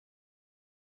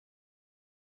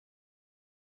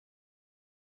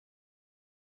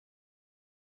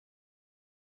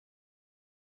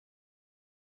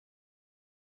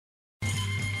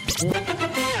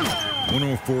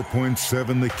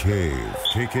104.7 The Cave,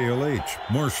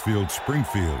 KKLH, Marshfield,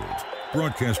 Springfield.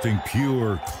 Broadcasting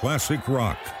pure classic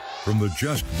rock from the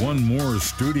Just One More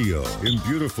studio in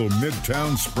beautiful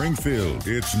Midtown Springfield.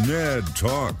 It's Ned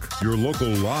Talk, your local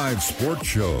live sports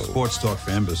show. Sports talk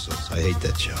for imbeciles. I hate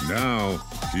that show. Now,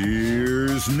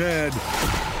 here's Ned.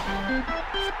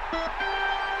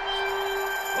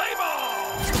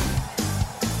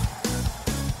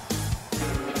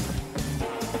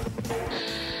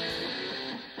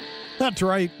 That's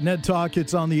right, Ned Talk.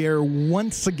 It's on the air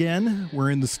once again. We're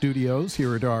in the studios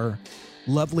here at our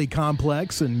lovely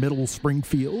complex in Middle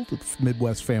Springfield with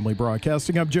Midwest Family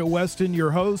Broadcasting. I'm Joe Weston,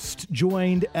 your host,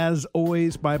 joined as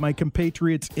always by my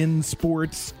compatriots in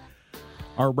sports,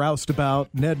 our roustabout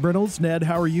Ned Reynolds. Ned,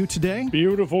 how are you today?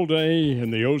 Beautiful day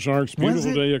in the Ozarks,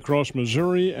 beautiful day across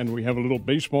Missouri, and we have a little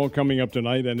baseball coming up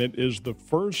tonight, and it is the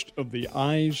first of the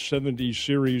I-70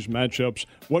 series matchups.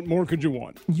 What more could you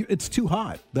want? It's too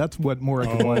hot. That's what more I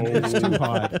can want. It's too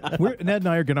hot. Ned and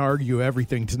I are going to argue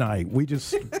everything tonight. We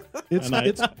just...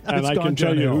 I can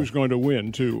tell you who's going to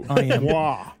win, too. I am.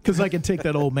 Because I can take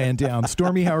that old man down.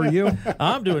 Stormy, how are you?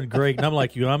 I'm doing great, and I'm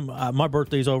like you. My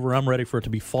birthday's over. I'm ready for it to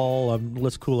be fall.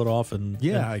 Let's cool it off.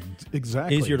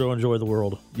 Exactly. Easier to enjoy the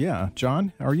world. Yeah.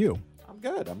 John, how are you? I'm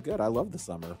good. I love the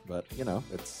summer, but,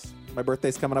 it's my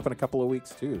birthday's coming up in a couple of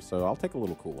weeks, too, so I'll take a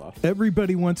little cool off.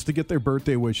 Everybody wants to get their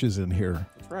birthday wishes in here.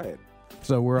 That's right.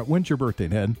 So when's your birthday,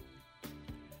 Ned?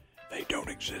 They don't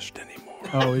exist anymore.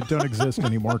 Oh, it don't exist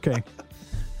anymore. Okay.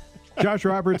 Josh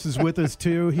Roberts is with us,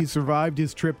 too. He survived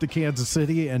his trip to Kansas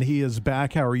City, and he is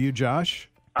back. How are you, Josh?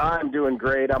 I'm doing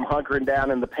great. I'm hunkering down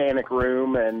in the panic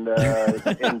room and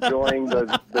enjoying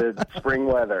the spring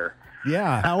weather.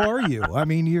 Yeah. How are you? I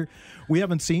mean, we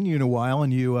haven't seen you in a while,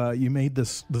 and you made the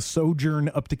sojourn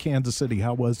up to Kansas City.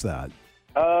 How was that?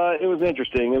 It was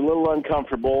interesting, a little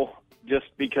uncomfortable, just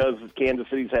because Kansas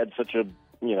City's had such a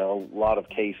lot of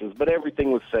cases, but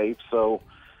everything was safe, so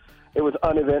it was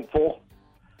uneventful.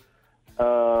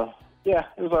 Yeah,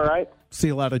 it was all right. See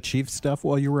a lot of Chiefs stuff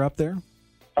while you were up there?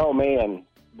 Oh, man.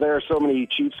 There are so many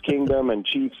Chiefs Kingdom and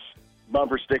Chiefs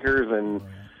bumper stickers, and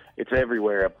it's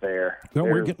everywhere up there. No,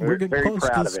 we're getting close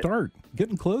to the start.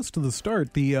 Getting close to the start.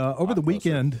 Over the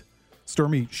weekend,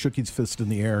 Stormy shook his fist in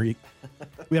the air.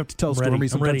 We have to tell Stormy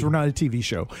sometimes we're not a TV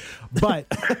show, but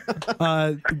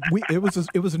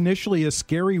it was initially a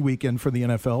scary weekend for the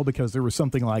NFL because there was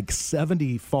something like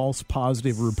 70 false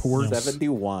positive reports.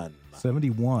 71.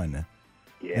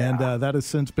 Yeah. And that has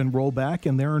since been rolled back,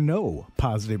 and there are no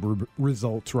positive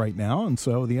results right now, and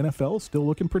so the NFL is still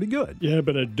looking pretty good. Yeah,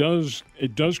 but it does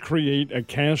create a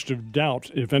cast of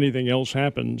doubt if anything else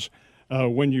happens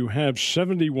when you have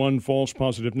 71 false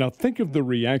positive. Now, think of the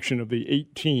reaction of the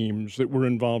 8 teams that were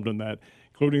involved in that,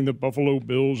 including the Buffalo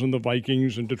Bills and the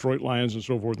Vikings and Detroit Lions and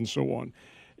so forth and so on.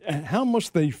 How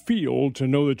must they feel to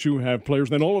know that you have players,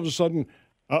 then all of a sudden,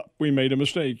 we made a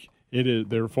mistake.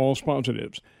 They're false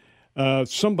positives.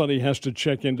 Somebody has to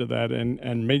check into that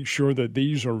and make sure that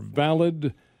these are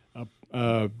valid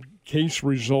case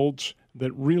results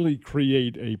that really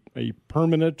create a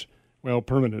permanent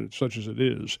such as it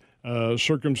is,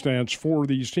 circumstance for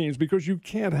these teams, because you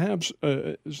can't have,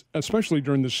 especially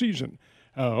during the season,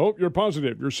 you're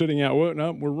positive, you're sitting out. Well,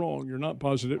 no, we're wrong. You're not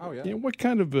positive. Oh, yeah. What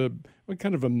kind of a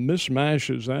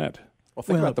mismatch is that? Well,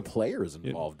 think about the players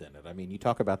involved in it. I mean, you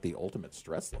talk about the ultimate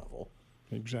stress level.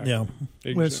 Exactly. Yeah.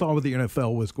 What I saw with the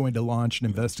NFL was going to launch an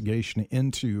investigation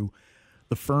into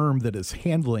the firm that is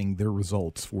handling their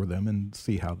results for them and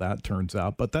see how that turns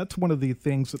out. But that's one of the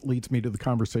things that leads me to the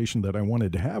conversation that I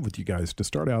wanted to have with you guys to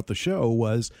start out the show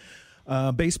was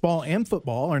baseball and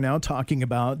football are now talking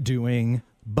about doing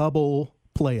bubble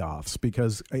playoffs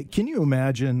because can you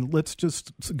imagine, let's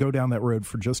just go down that road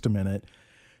for just a minute.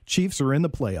 Chiefs are in the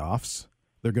playoffs.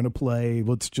 They're going to play,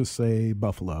 let's just say,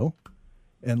 Buffalo.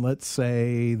 And let's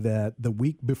say that the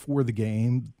week before the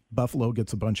game, Buffalo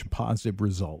gets a bunch of positive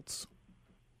results.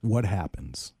 What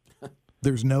happens?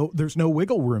 There's no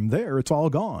wiggle room there. It's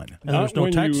all gone. And there's no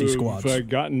taxi squads. When you've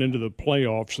gotten into the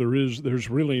playoffs, there's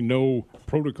really no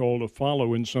protocol to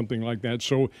follow in something like that.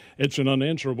 So it's an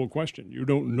unanswerable question. You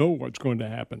don't know what's going to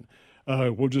happen.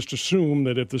 We'll just assume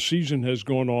that if the season has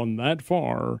gone on that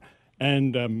far,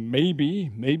 and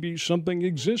maybe something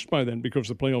exists by then because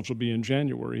the playoffs will be in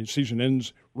January.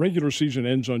 Regular season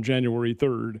ends on January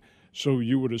 3rd, so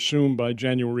you would assume by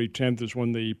January 10th is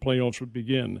when the playoffs would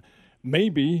begin.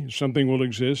 Maybe something will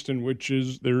exist in which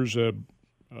there's a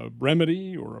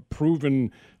remedy or a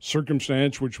proven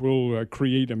circumstance which will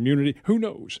create immunity. Who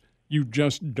knows? You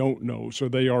just don't know. So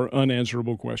they are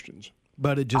unanswerable questions.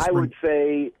 But it just I would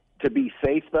say to be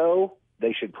safe, though,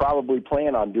 they should probably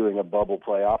plan on doing a bubble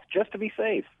playoff just to be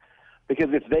safe. Because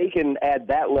if they can add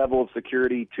that level of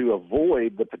security to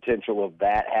avoid the potential of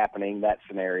that happening, that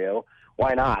scenario,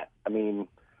 why not? I mean,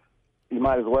 you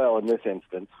might as well in this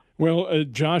instance. Well,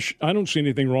 Josh, I don't see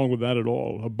anything wrong with that at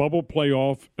all. A bubble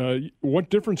playoff, what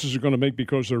difference is it going to make,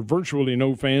 because there are virtually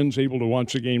no fans able to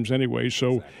watch the games anyway?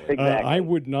 So Exactly. I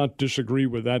would not disagree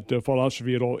with that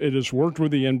philosophy at all. It has worked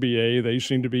with the NBA. They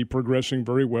seem to be progressing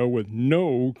very well with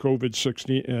no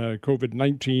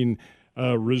COVID-19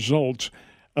 results.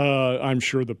 I'm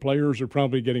sure the players are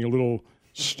probably getting a little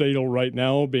stale right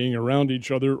now, being around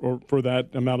each other or for that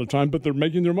amount of time, but they're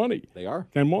making their money. They are.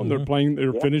 Come on, they're playing.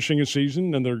 They're finishing a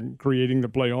season and they're creating the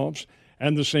playoffs.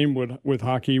 And the same with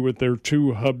hockey with their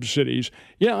two hub cities.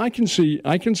 Yeah, I can see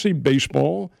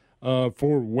baseball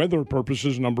for weather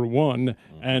purposes, number one,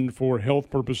 and for health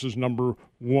purposes, number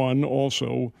one.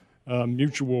 Also,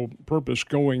 mutual purpose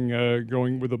going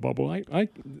with a bubble.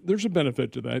 There's a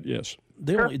benefit to that. Yes.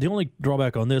 The only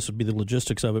drawback on this would be the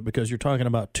logistics of it, because you're talking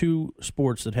about two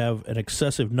sports that have an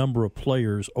excessive number of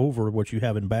players over what you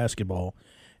have in basketball,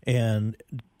 and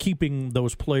keeping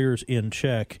those players in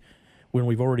check when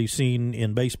we've already seen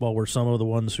in baseball where some of the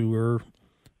ones who are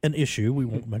an issue, we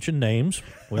won't mention names,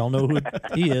 we all know who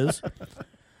he is,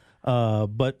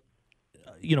 but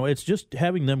it's just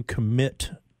having them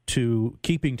commit to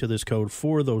keeping to this code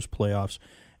for those playoffs.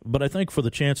 But I think for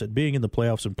the chance at being in the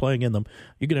playoffs and playing in them,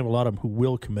 you're going to have a lot of them who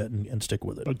will commit and stick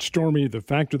with it. But, Stormy, the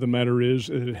fact of the matter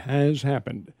is it has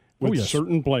happened with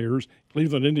certain players.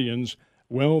 Cleveland Indians,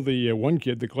 well, the one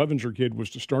kid, the Clevenger kid,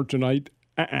 was to start tonight.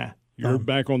 You're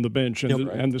back on the bench.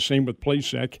 And the same with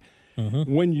Plasek.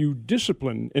 When you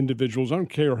discipline individuals, I don't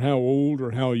care how old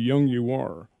or how young you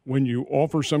are, when you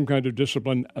offer some kind of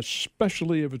discipline,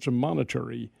 especially if it's a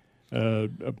monetary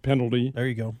a penalty. There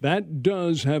you go. That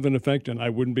does have an effect, and I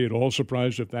wouldn't be at all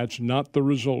surprised if that's not the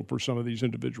result for some of these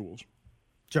individuals.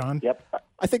 John? Yep.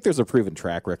 I think there's a proven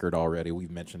track record already.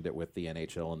 We've mentioned it with the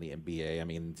NHL and the NBA. I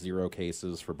mean, 0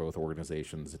 cases for both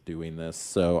organizations doing this.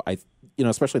 So,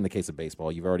 especially in the case of baseball,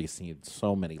 you've already seen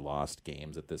so many lost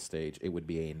games at this stage. It would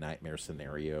be a nightmare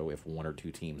scenario if one or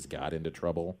two teams got into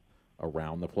trouble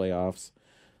around the playoffs.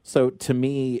 So, to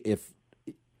me, if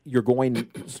you're going,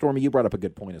 Stormy, you brought up a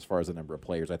good point as far as the number of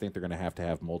players. I think they're going to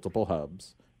have multiple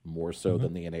hubs, more so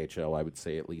than the NHL. I would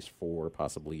say at least 4,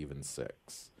 possibly even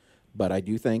 6. But I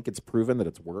do think it's proven that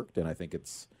it's worked, and I think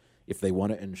it's, if they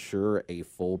want to ensure a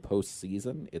full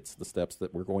postseason, it's the steps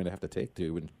that we're going to have to take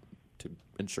to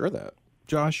ensure that.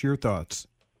 Josh, your thoughts?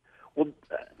 Well,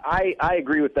 I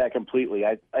agree with that completely.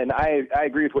 I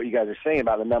agree with what you guys are saying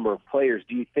about the number of players.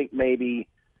 Do you think maybe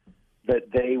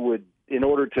that they would, in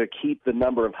order to keep the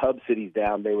number of hub cities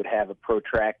down, they would have a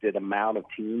protracted amount of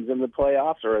teams in the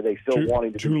playoffs, or are they still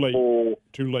wanting to do full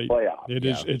playoffs?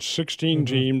 It's 16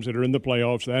 teams that are in the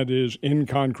playoffs. That is in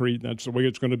concrete. That's the way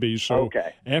it's going to be. So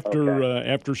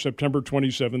after September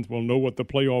 27th, we'll know what the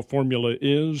playoff formula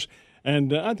is.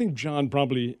 And I think John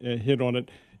probably hit on it.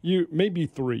 Maybe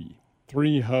three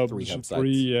hubs,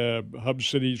 three hub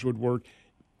cities would work,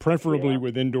 preferably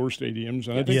with indoor stadiums.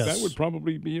 And I think that would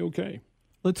probably be okay.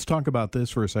 Let's talk about this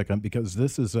for a second, because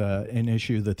this is an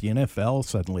issue that the NFL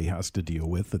suddenly has to deal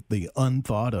with. That the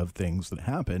unthought of things that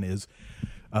happen is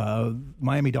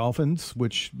Miami Dolphins,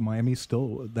 which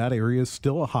that area is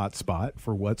still a hot spot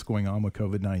for what's going on with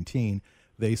COVID-19.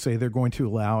 They say they're going to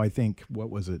allow, I think,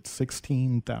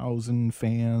 16,000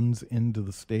 fans into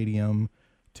the stadium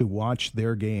to watch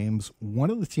their games. One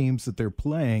of the teams that they're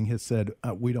playing has said,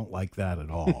 we don't like that at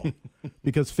all.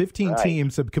 Because 15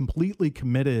 teams have completely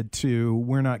committed to,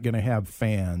 we're not going to have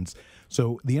fans.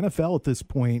 So the NFL at this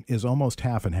point is almost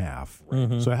half and half.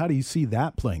 So how do you see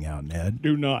that playing out, Ned?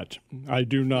 I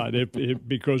do not.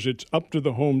 Because it's up to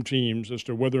the home teams as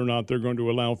to whether or not they're going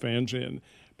to allow fans in.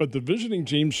 But the visiting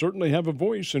teams certainly have a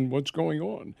voice in what's going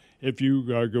on. If you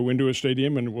go into a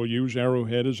stadium, and we'll use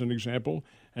Arrowhead as an example,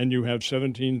 and you have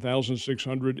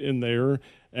 17,600 in there,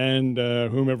 and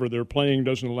whomever they're playing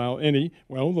doesn't allow any,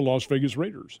 well, the Las Vegas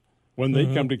Raiders. When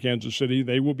they come to Kansas City,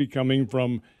 they will be coming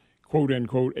from,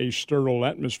 quote-unquote, a sterile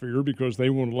atmosphere because they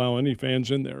won't allow any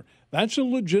fans in there. That's a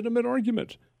legitimate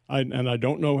argument. And I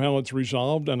don't know how it's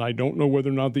resolved, and I don't know whether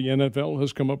or not the NFL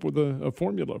has come up with a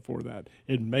formula for that.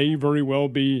 It may very well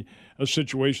be a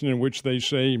situation in which they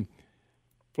say,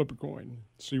 flip a coin,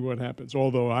 see what happens.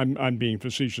 Although I'm being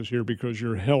facetious here, because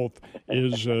your health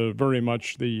is very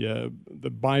much the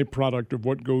byproduct of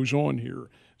what goes on here.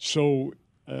 So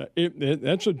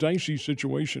that's a dicey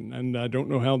situation, and I don't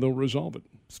know how they'll resolve it.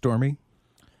 Stormy?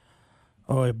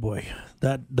 Oh boy,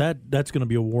 that's going to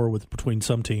be a war between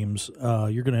some teams.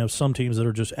 You're going to have some teams that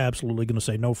are just absolutely going to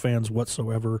say no fans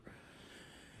whatsoever,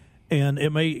 And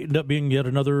it may end up being yet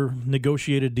another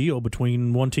negotiated deal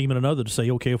between one team and another to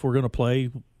say, okay, if we're going to play,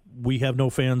 we have no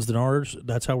fans than ours.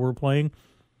 That's how we're playing.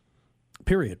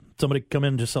 Period. Somebody come in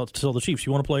and just tell the Chiefs,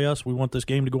 you want to play us? We want this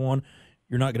game to go on.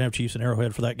 You're not going to have Chiefs and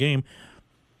Arrowhead for that game.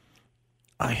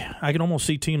 I can almost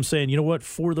see teams saying, you know what,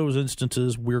 for those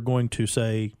instances, we're going to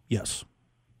say yes.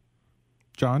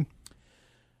 John?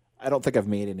 I don't think I've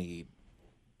made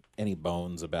any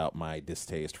bones about my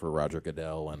distaste for Roger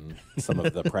Goodell and some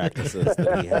of the practices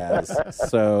that he has.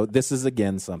 So this is,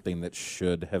 again, something that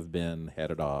should have been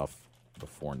headed off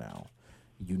before now.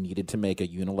 You needed to make a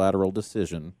unilateral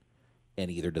decision and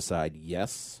either decide,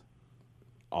 yes,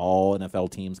 all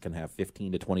NFL teams can have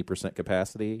 15 to 20%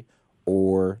 capacity,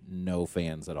 or no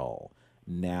fans at all.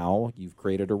 Now you've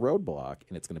created a roadblock,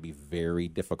 and it's going to be very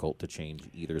difficult to change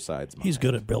either side's mind. He's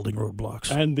good at building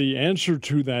roadblocks. And the answer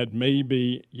to that may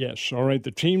be yes. All right,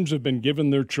 the teams have been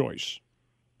given their choice.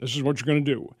 This is what you're going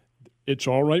to do. It's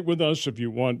all right with us if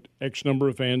you want X number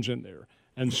of fans in there.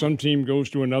 And some team goes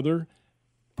to another,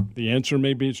 the answer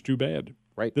may be it's too bad.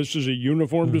 Right. This is a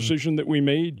uniform decision that we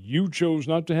made. You chose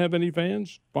not to have any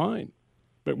fans, fine.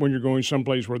 But when you're going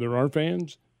someplace where there are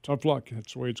fans, tough luck.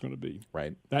 That's the way it's going to be.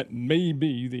 Right. That may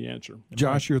be the answer.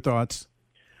 Josh, your thoughts?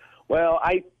 Well,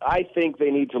 I think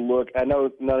they need to look. I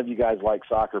know none of you guys like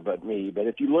soccer but me, but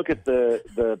if you look at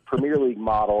the Premier League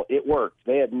model, it worked.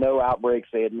 They had no outbreaks.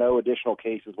 They had no additional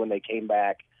cases when they came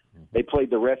back. They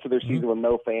played the rest of their season with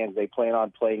no fans. They plan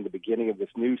on playing the beginning of this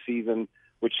new season,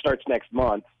 which starts next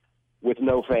month, with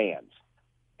no fans.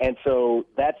 And so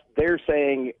they're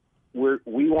saying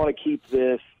we want to keep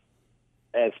this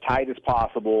as tight as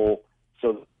possible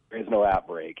so there is no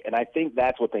outbreak. And I think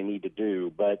that's what they need to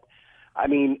do. But, I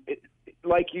mean,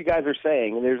 like you guys are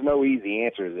saying, there's no easy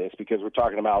answer to this because we're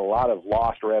talking about a lot of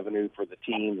lost revenue for the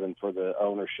teams and for the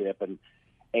ownership. And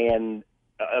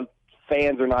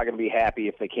fans are not going to be happy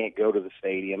if they can't go to the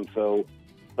stadium. So,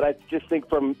 but I just think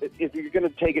if you're going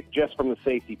to take it just from the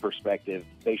safety perspective,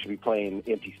 they should be playing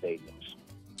empty stadiums.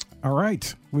 All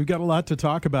right. We've got a lot to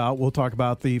talk about. We'll talk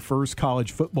about the first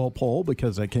college football poll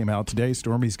because that came out today.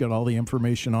 Stormy's got all the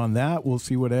information on that. We'll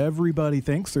see what everybody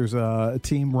thinks. There's a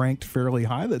team ranked fairly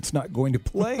high that's not going to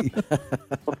play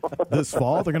this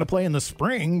fall. They're going to play in the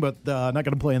spring, but not going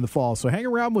to play in the fall. So hang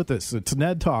around with us. It's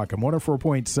Ned Talk. I'm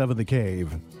 104.7 The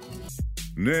Cave.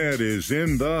 Ned is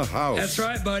in the house. That's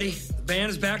right, buddy. The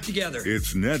band is back together.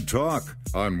 It's Ned Talk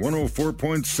on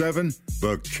 104.7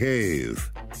 The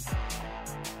Cave.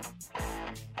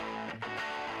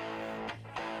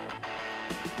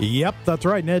 Yep, that's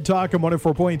right. Ned Talk on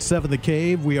 104.7 The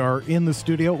Cave. We are in the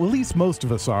studio. Well, at least most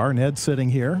of us are. Ned's sitting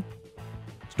here.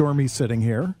 Stormy's sitting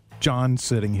here. John's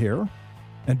sitting here.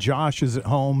 And Josh is at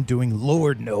home doing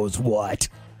Lord knows what.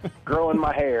 Growing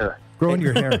my hair. Growing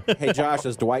your hair. Hey, Josh,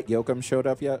 has Dwight Yoakam showed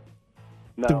up yet?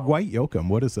 No. Dwight Yoakam,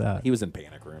 what is that? He was in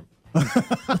Panic Room.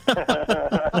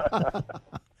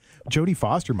 Jodie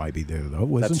Foster might be there, though.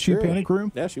 Wasn't That's she true. Panic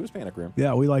Room? Yeah, she was Panic Room.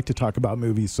 Yeah, we like to talk about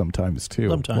movies sometimes, too.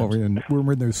 Sometimes. When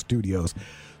we're in those studios.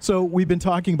 So we've been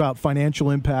talking about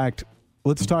financial impact.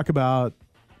 Let's talk about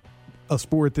a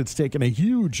sport that's taken a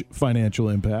huge financial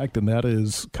impact, and that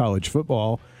is college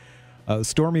football.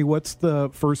 Stormy, what's the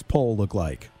first poll look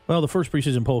like? Well, the first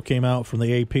preseason poll came out from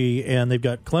the AP, and they've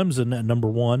got Clemson at number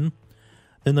 1.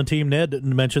 Then the team Ned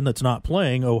mentioned that's not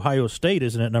playing, Ohio State,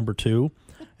 isn't at number 2.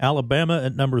 Alabama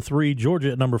at number 3,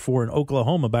 Georgia at number 4, and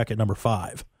Oklahoma back at number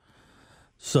 5.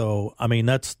 So, I mean,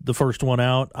 that's the first one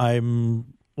out.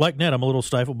 I'm like Ned, I'm a little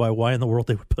stifled by why in the world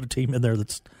they would put a team in there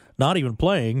that's not even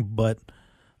playing, but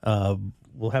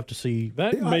we'll have to see.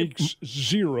 That makes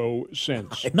zero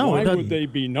sense. No, Why it doesn't. would they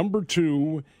be number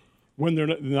 2 when they're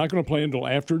not going to play until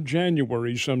after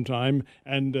January sometime?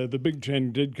 And the Big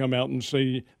Ten did come out and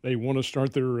say they want to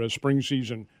start their spring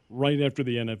season right after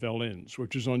the NFL ends,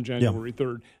 which is on January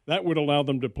 3rd. That would allow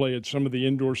them to play at some of the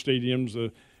indoor stadiums,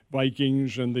 the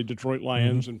Vikings and the Detroit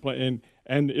Lions, and play.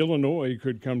 And Illinois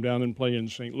could come down and play in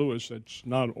St. Louis. That's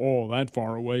not all that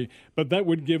far away. But that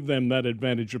would give them that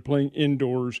advantage of playing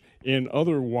indoors in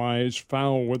otherwise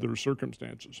foul weather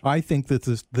circumstances. I think that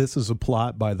this is a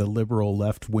plot by the liberal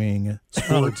left-wing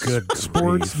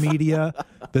sports media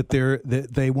that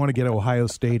they want to get Ohio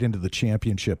State into the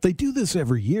championship. They do this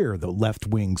every year, the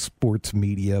left-wing sports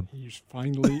media. He's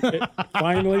finally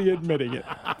admitting it.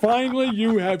 Finally,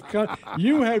 you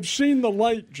have seen the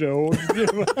light, Joe.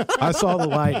 I saw the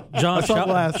light. Josh,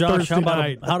 Thursday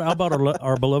night. how about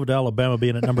our beloved Alabama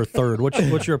being at number 3rd?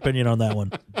 What's your opinion on that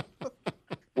one?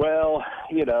 Well,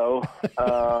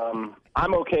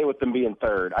 I'm okay with them being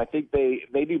 3rd. I think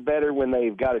they do better when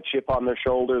they've got a chip on their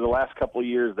shoulder. The last couple of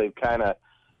years, they've kind of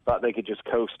thought they could just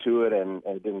coast to it, and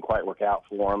it didn't quite work out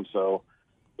for them. So,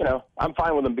 I'm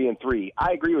fine with them being 3.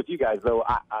 I agree with you guys, though.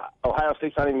 Ohio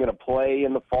State's not even going to play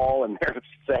in the fall, and they're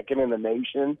second in the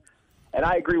nation. And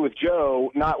I agree with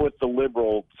Joe, not with the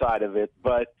liberal side of it,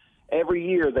 but every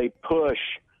year they push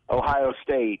Ohio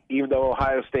State, even though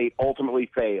Ohio State ultimately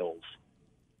fails.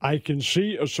 I can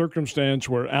see a circumstance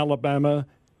where Alabama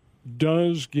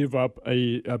does give up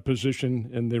a position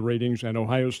in the ratings and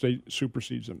Ohio State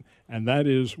supersedes them. And that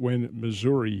is when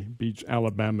Missouri beats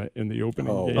Alabama in the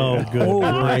opening game. Oh, good. Oh,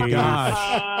 my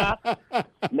gosh.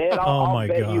 Man, I'll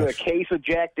bet you a case of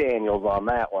Jack Daniels on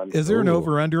that one. Is there an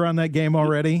over-under on that game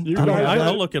already?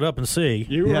 I'll look it up and see.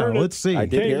 You heard it. Let's see. I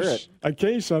did hear it. A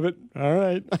case of it. All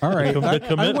right. All right. The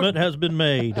commitment has been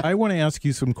made. I want to ask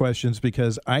you some questions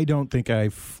because I don't think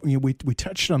we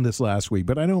touched on this last week,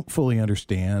 but I don't fully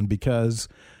understand because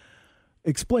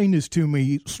explain this to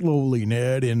me slowly,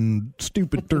 Ned, in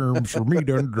stupid terms for me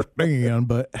to understand.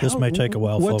 But This may take a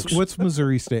while, folks. What's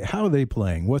Missouri State? How are they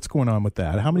playing? What's going on with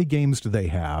that? How many games do they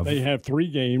have? They have 3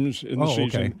 games in the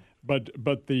season, okay. but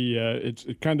it's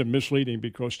kind of misleading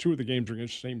because 2 of the games are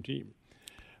against the same team.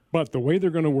 But the way they're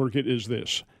going to work it is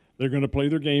this. They're going to play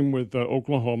their game with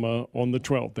Oklahoma on the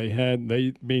 12th.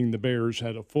 They being the Bears,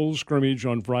 had a full scrimmage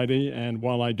on Friday, and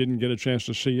while I didn't get a chance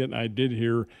to see it, I did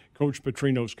hear Coach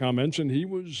Petrino's comments, and he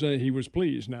was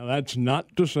pleased. Now, that's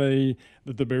not to say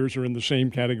that the Bears are in the same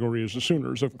category as the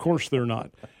Sooners. Of course they're not.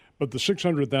 But the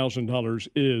 $600,000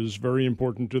 is very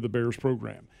important to the Bears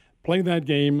program. Play that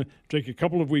game, take a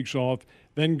couple of weeks off,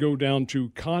 then go down to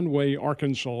Conway,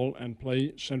 Arkansas, and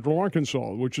play Central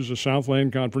Arkansas, which is a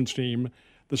Southland Conference team.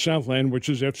 The Southland, which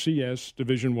is FCS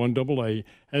Division I AA,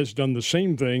 has done the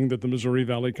same thing that the Missouri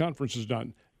Valley Conference has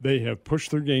done. They have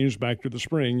pushed their games back to the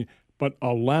spring, but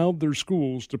allowed their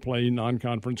schools to play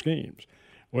non-conference games.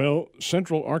 Well,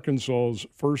 Central Arkansas's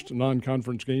first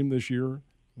non-conference game this year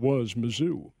was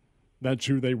Mizzou. That's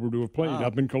who they were to have played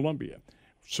up in Columbia.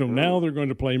 So now they're going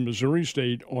to play Missouri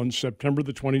State on September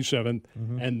the 27th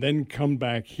and then come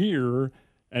back here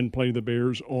and play the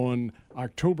Bears on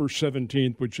October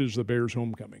 17th, which is the Bears'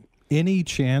 homecoming. Any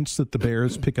chance that the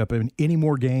Bears pick up any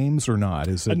more games or not?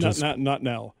 Is it not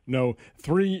now? No,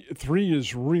 three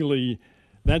is really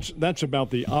that's about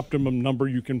the optimum number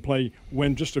you can play.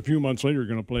 When just a few months later you're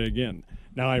going to play again.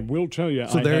 Now I will tell you,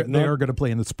 so they are going to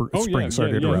play in the spring.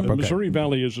 Sorry to interrupt. The Missouri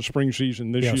Valley is a spring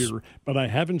season this year, but I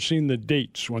haven't seen the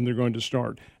dates when they're going to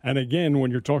start. And again, when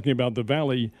you're talking about the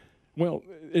Valley, well,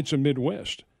 it's a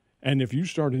Midwest. And if you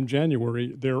start in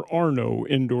January, there are no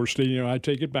indoor stadiums. I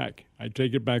take it back.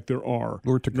 There are.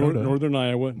 North Dakota. Northern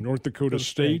Iowa, North Dakota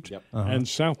State, and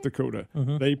South Dakota.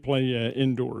 They play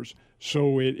indoors.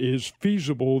 So it is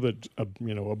feasible that a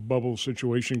bubble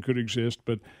situation could exist,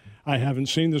 but I haven't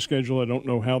seen the schedule. I don't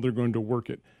know how they're going to work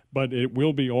it. But it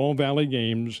will be all Valley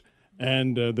games,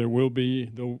 and there will be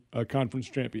the conference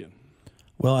champion.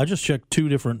 Well, I just checked 2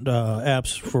 different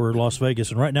apps for Las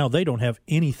Vegas, and right now they don't have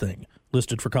anything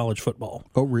listed for college football.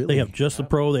 Oh, really? They have just the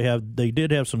pro. They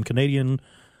did have some Canadian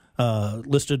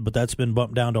listed, but that's been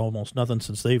bumped down to almost nothing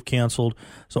since they've canceled.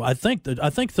 So I think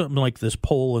something like this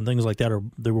poll and things like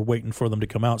that they were waiting for them to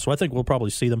come out. So I think we'll probably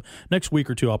see them next week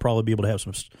or 2. I'll probably be able to have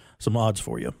some odds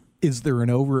for you. Is there an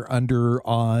over/under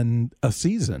on a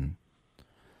season?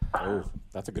 Oh,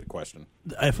 that's a good question.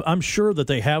 I'm sure that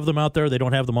they have them out there. They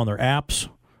don't have them on their apps.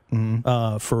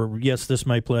 For yes, this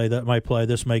may play, that might play,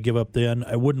 this may give up then.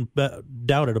 I wouldn't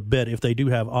doubt it a bit if they do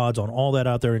have odds on all that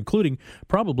out there, including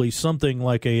probably something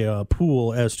like a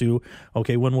pool as to,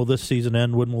 okay, when will this season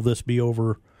end? When will this be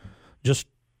over? Just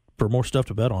for more stuff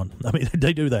to bet on. I mean,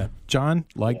 they do that. John,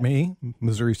 like me,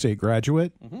 Missouri State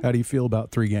graduate, how do you feel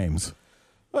about 3 games?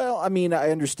 Well, I mean,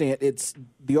 I understand it's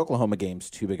the Oklahoma game's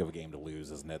too big of a game to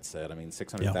lose, as Ned said. I mean,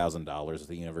 $600,000,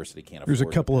 the university can't afford There's a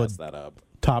couple to of pass that up.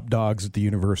 Top dogs at the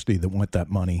university that want that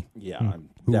money. Yeah, I'm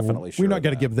definitely sure. We're not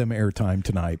going to give them airtime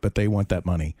tonight, but they want that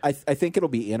money. I think it'll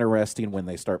be interesting when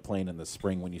they start playing in the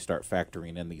spring, when you start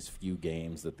factoring in these few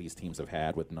games that these teams have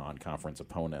had with non-conference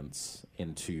opponents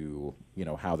into,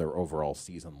 how their overall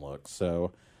season looks.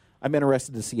 So I'm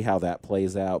interested to see how that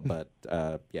plays out. But,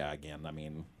 again, I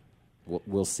mean,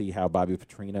 we'll see how Bobby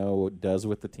Petrino does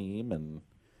with the team, and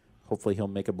hopefully he'll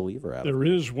make a believer out of it. There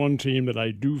is one team that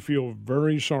I do feel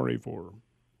very sorry for,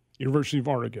 University of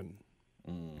Oregon.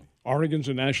 Oregon's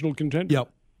a national contender.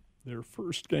 Yep. Their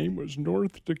first game was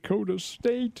North Dakota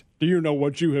State. Do you know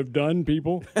what you have done,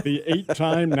 people? The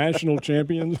 8-time national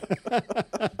champions.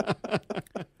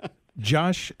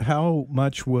 Josh, how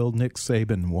much will Nick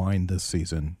Saban whine this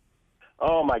season?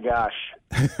 Oh, my gosh.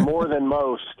 More than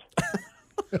most.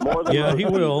 More than most he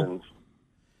will. seasons.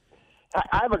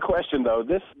 I have a question though.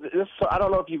 This I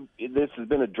don't know if this has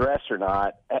been addressed or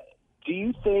not. Do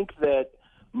you think that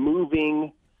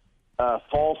moving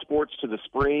fall sports to the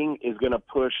spring is going to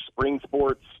push spring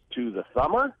sports to the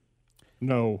summer?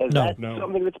 No. Is that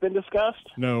something that's been discussed?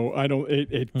 No, I don't.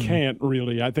 It can't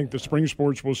really. I think the spring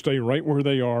sports will stay right where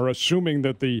they are, assuming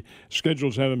that the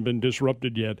schedules haven't been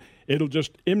disrupted yet. It'll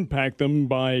just impact them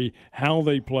by how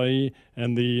they play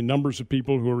and the numbers of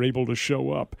people who are able to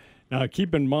show up. Now,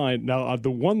 keep in mind,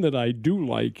 the one that I do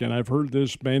like, and I've heard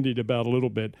this bandied about a little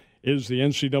bit, is the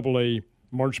NCAA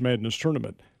March Madness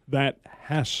tournament. That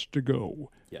has to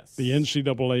go. Yes. The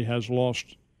NCAA has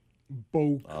lost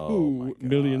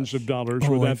millions of dollars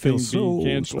for that thing being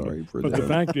canceled. But the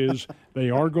fact is, they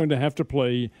are going to have to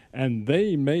play, and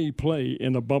they may play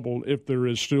in a bubble if there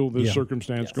is still this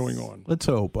circumstance going on. Let's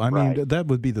hope. I mean, that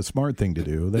would be the smart thing to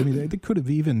do. I mean, they could have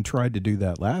even tried to do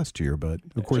that last year, but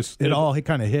of course, it all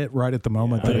kind of hit right at the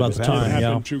moment. That about the time. It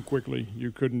happened too quickly.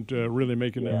 You couldn't really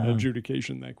make an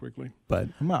adjudication that quickly. But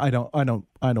I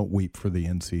don't weep for the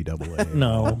NCAA.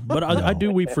 No, but I do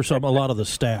weep for a lot of the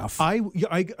staff. I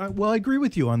agree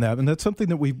with you on that, and that's something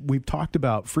that we've talked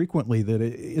about frequently. That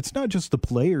it's not just the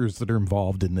players that are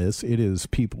involved in this; it is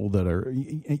people that are.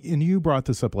 And you brought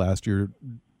this up last year.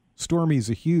 Stormy's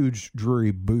a huge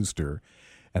Drury booster,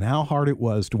 and how hard it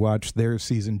was to watch their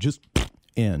season just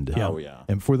end. Oh yeah,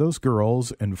 and for those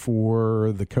girls, and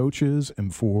for the coaches,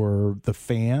 and for the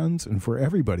fans, and for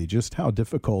everybody, just how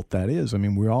difficult that is. I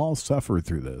mean, we all suffer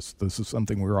through this. This is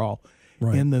something we're all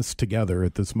in this together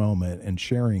at this moment and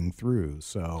sharing through.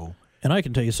 So. And I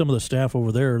can tell you, some of the staff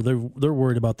over there, they're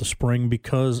worried about the spring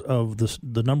because of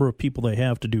the number of people they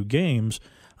have to do games.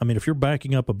 I mean, if you're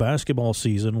backing up a basketball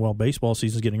season while baseball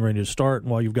season is getting ready to start,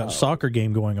 and while you've got a soccer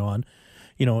game going on,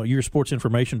 your sports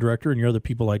information director and your other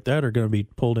people like that are going to be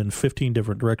pulled in 15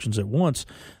 different directions at once.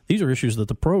 These are issues that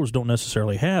the pros don't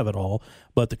necessarily have at all,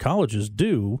 but the colleges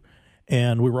do.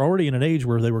 And we were already in an age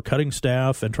where they were cutting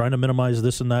staff and trying to minimize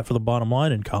this and that for the bottom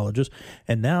line in colleges.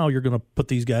 And now you're going to put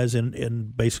these guys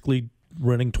in basically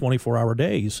running 24-hour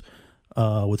days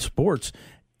with sports.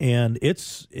 And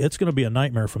it's going to be a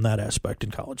nightmare from that aspect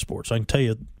in college sports. I can tell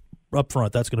you up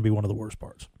front, that's going to be one of the worst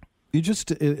parts.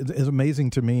 It's amazing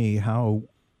to me how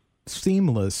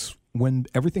seamless, when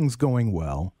everything's going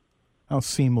well, how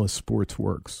seamless sports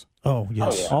works. Oh,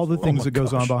 yes. Oh, yeah. All the things that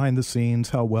goes on behind the scenes,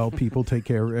 how well people take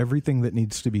care of everything that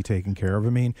needs to be taken care of.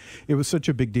 I mean, it was such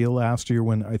a big deal last year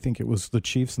when I think it was the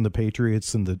Chiefs and the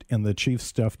Patriots and the Chiefs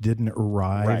stuff didn't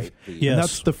arrive. Right. Yes. And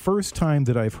that's the first time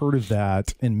that I've heard of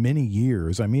that in many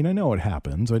years. I mean, I know it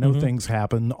happens. I know things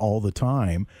happen all the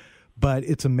time. But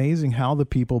it's amazing how the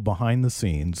people behind the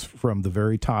scenes, from the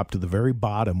very top to the very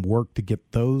bottom, work to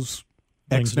get those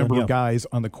X number of guys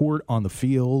on the court, on the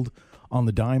field, on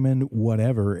the diamond,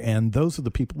 whatever. And those are the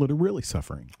people that are really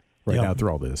suffering now through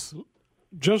all this.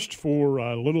 Just for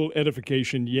a little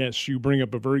edification, yes, you bring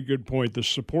up a very good point, the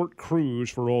support crews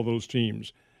for all those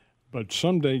teams. But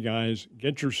someday, guys,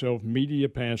 get yourself media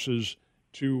passes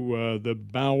to the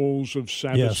bowels of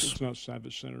Savvis. Yes. It's not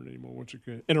Savvis Center anymore. What's it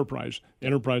called? Enterprise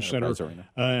Center. Arena.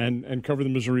 And cover the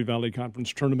Missouri Valley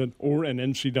Conference tournament or an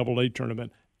NCAA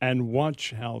tournament and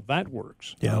watch how that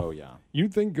works. Yeah. Oh, yeah. You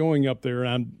think going up there,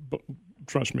 and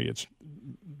trust me, it's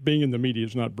being in the media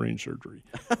is not brain surgery.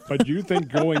 But you think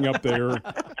going up there,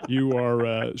 you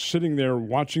are sitting there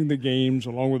watching the games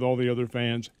along with all the other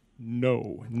fans?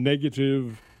 No.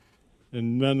 Negative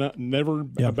and never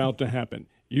about to happen.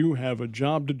 You have a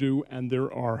job to do, and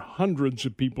there are hundreds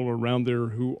of people around there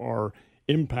who are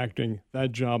impacting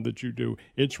that job that you do.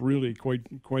 It's really quite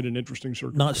an interesting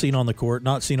circumstance. Not seen on the court,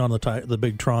 not seen on the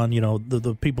big Tron,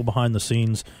 the people behind the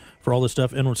scenes for all this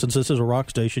stuff. And since this is a rock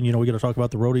station, we got to talk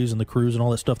about the roadies and the crews and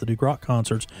all that stuff that do rock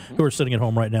concerts who are sitting at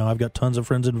home right now. I've got tons of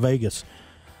friends in Vegas.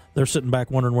 They're sitting back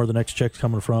wondering where the next check's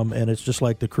coming from, and it's just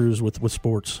like the crews with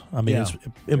sports. I mean, it's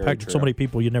impacted so many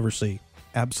people you never see.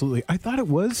 Absolutely. I thought it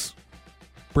was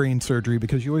brain surgery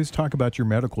because you always talk about your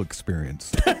medical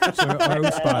experience. So I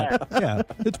always thought,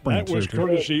 it's brain surgery. That was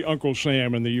courtesy Uncle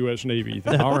Sam in the U.S. Navy.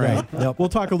 All right. Yep. We'll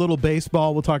talk a little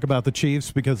baseball. We'll talk about the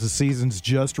Chiefs because the season's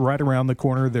just right around the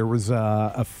corner. There was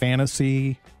a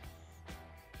fantasy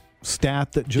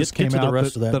stat that just came out. Get to the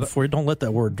rest of that before you don't let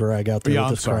that word drag out there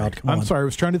with this crowd. I'm sorry. I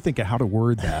was trying to think of how to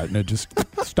word that, and it just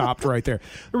stopped right there.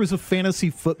 There was a fantasy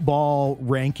football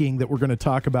ranking that we're going to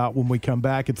talk about when we come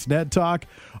back. It's Ned Talk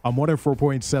on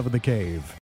 104.7 The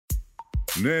Cave.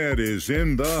 Ned is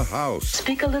in the house.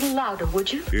 Speak a little louder,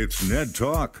 would you? It's Ned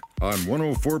Talk on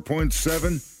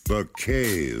 104.7 The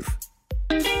Cave.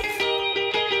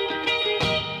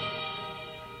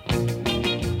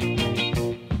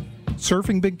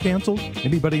 Surfing been canceled?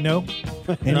 Anybody know?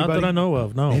 Not that I know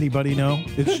of, no. Anybody know?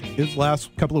 Its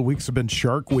last couple of weeks have been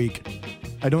Shark Week.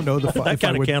 I don't know that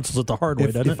kind of cancels it the hard way,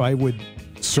 doesn't it? If I would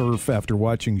surf after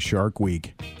watching Shark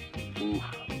Week.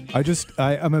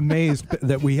 I'm amazed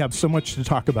that we have so much to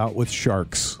talk about with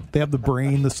sharks. They have the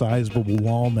brain the size of a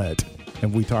walnut,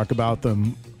 and we talk about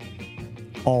them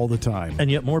all the time.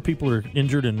 And yet more people are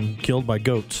injured and killed by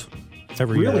goats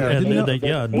every year.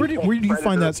 Where do you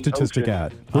find that statistic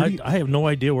at? I have no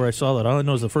idea where I saw that. All I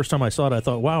know is the first time I saw it, I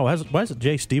thought, wow, why hasn't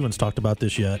Jay Stevens talked about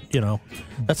this yet?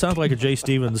 That sounds like a Jay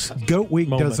Stevens Goat Week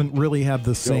moment. Doesn't really have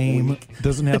the same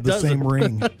same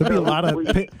ring. There'll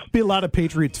be a lot of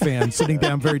Patriots fans sitting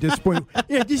down very disappointed.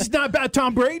 Yeah, this is not about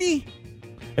Tom Brady.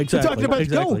 Exactly. They're talking about the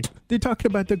GOAT. They're talking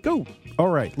about the GOAT. All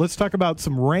right, let's talk about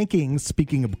some rankings.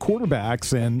 Speaking of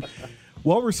quarterbacks, and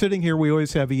while we're sitting here, we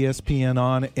always have ESPN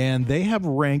on, and they have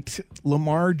ranked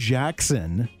Lamar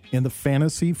Jackson in the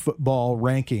fantasy football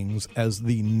rankings as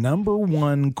the number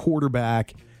 1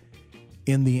 quarterback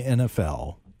in the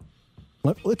NFL.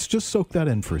 Let's just soak that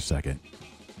in for a second.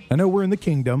 I know we're in the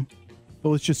kingdom, but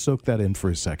let's just soak that in for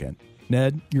a second.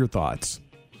 Ned, your thoughts?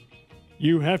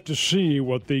 You have to see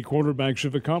what the quarterbacks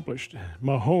have accomplished.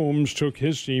 Mahomes took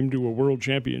his team to a world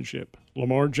championship.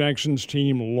 Lamar Jackson's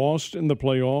team lost in the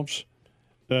playoffs.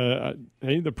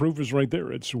 Hey, the proof is right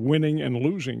there. It's winning and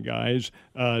losing, guys.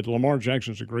 Lamar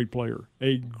Jackson's a great player,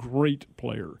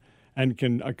 and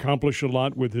can accomplish a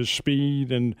lot with his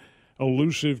speed and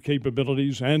elusive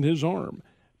capabilities and his arm.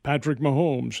 Patrick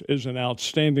Mahomes is an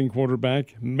outstanding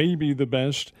quarterback, maybe the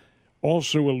best,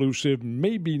 also elusive,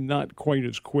 maybe not quite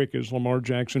as quick as Lamar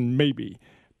Jackson, maybe,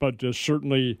 but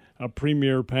certainly a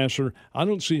premier passer. I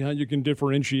don't see how you can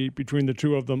differentiate between the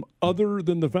two of them other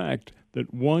than the fact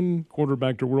that one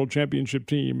quarterbacked a world championship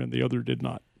team and the other did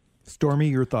not. Stormy,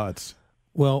 your thoughts?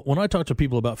 Well, when I talk to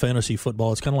people about fantasy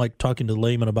football, it's kind of like talking to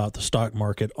laymen about the stock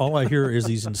market. All I hear is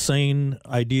these insane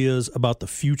ideas about the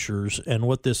futures and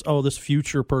what this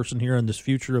future person here and this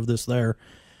future of this there.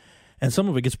 And some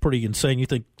of it gets pretty insane. You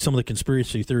think some of the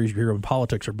conspiracy theories you hear in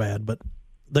politics are bad, but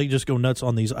they just go nuts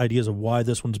on these ideas of why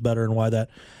this one's better and why that.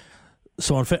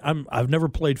 So I've never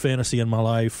played fantasy in my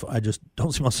life. I just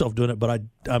don't see myself doing it, but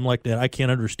I'm like that. I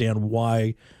can't understand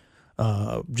why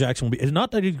Jackson will be. It's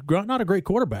not that he's not a great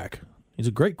quarterback. He's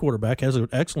a great quarterback, has an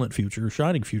excellent future,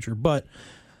 shining future, but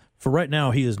for right now,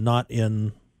 he is not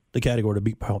in the category to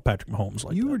beat Patrick Mahomes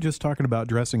like You that. were just talking about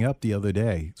dressing up the other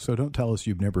day, so don't tell us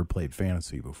you've never played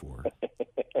fantasy before.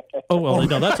 Oh, well,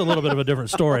 no, that's a little bit of a different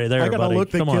story there, I got to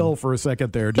look the Come kill on. for a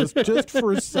second there, just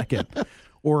for a second.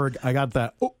 Or I got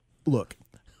that. Oh, look.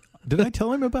 Did I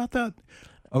tell him about that?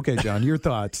 Okay, John, your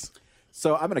thoughts.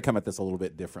 So I'm going to come at this a little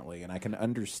bit differently, and I can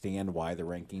understand why the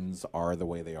rankings are the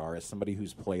way they are. As somebody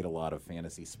who's played a lot of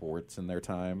fantasy sports in their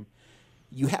time,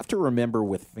 you have to remember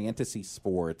with fantasy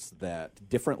sports that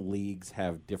different leagues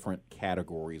have different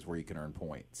categories where you can earn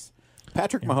points.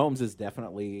 Patrick Mahomes is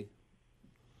definitely,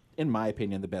 in my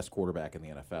opinion, the best quarterback in the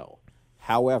NFL.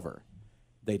 However,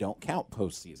 they don't count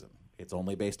postseason. It's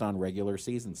only based on regular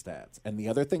season stats. And the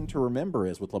other thing to remember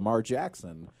is with Lamar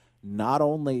Jackson, not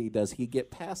only does he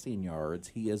get passing yards,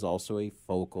 he is also a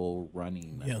focal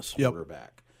running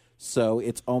quarterback. So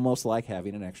it's almost like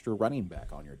having an extra running back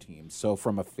on your team. So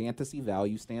from a fantasy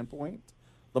value standpoint,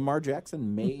 Lamar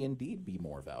Jackson may indeed be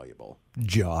more valuable.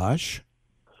 Josh?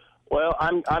 Well,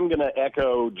 I'm going to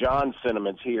echo John's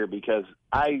sentiments here because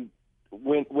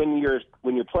when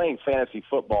you're playing fantasy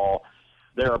football,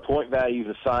 there are point values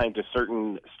assigned to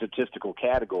certain statistical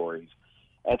categories.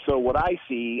 And so what I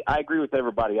see, I agree with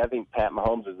everybody. I think Pat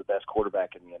Mahomes is the best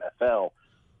quarterback in the NFL.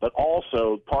 But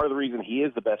also, part of the reason he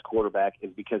is the best quarterback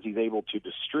is because he's able to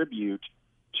distribute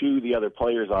to the other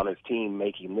players on his team,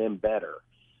 making them better.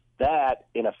 That,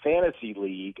 in a fantasy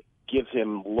league, gives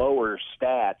him lower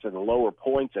stats and lower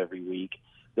points every week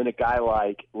than a guy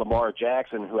like Lamar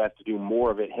Jackson who has to do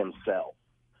more of it himself.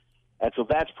 And so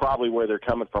that's probably where they're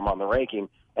coming from on the ranking.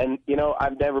 And,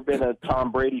 I've never been a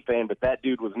Tom Brady fan, but that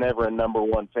dude was never a number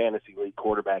one fantasy league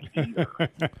quarterback either.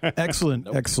 Excellent.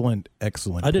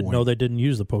 I didn't know they didn't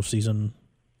use the postseason.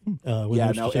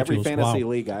 Every fantasy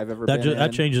league I've ever been in.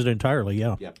 That changes it entirely,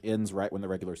 yeah. Yep, ends right when the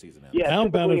regular season ends. Yeah, how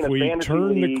about if we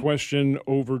turn league, the question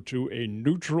over to a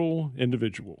neutral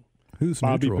individual? Who's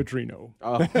Bobby neutral? Petrino.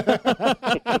 Oh,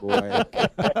 boy.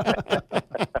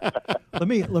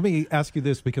 Let me ask you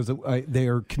this because they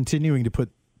are continuing to put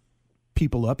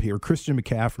people up here. Christian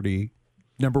McCaffrey,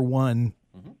 number one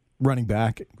running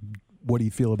back. What do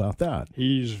you feel about that?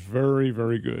 He's very,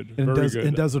 very good. And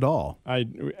good. does it all.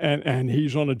 And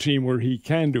he's on a team where he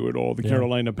can do it all, the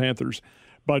Carolina Panthers.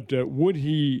 But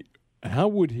how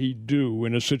would he do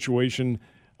in a situation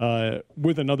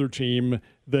with another team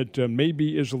that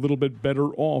maybe is a little bit better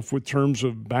off with terms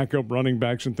of backup running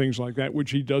backs and things like that,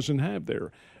 which he doesn't have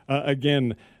there.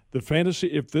 Again, the fantasy,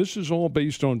 if this is all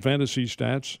based on fantasy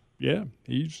stats, yeah,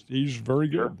 he's very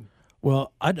good. Sure.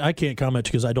 Well, I can't comment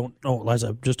because I don't know, as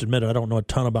I've just admitted, I don't know a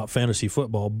ton about fantasy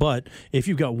football. But if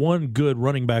you've got one good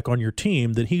running back on your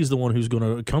team, then he's the one who's going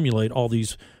to accumulate all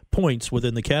these points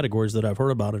within the categories that I've heard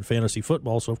about in fantasy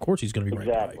football. So, of course, he's going to be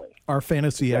ranked high. Our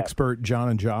fantasy expert, John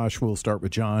and Josh, will start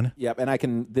with John. Yep, and I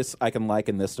can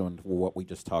liken this to what we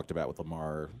just talked about with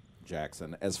Lamar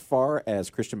Jackson. As far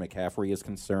as Christian McCaffrey is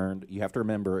concerned, you have to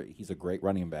remember he's a great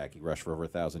running back. He rushed for over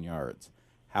 1,000 yards.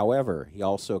 However, he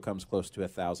also comes close to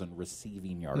 1,000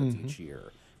 receiving yards each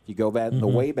year. If you go back in the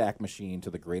Wayback Machine to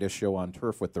the greatest show on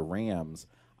turf with the Rams,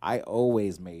 I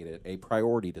always made it a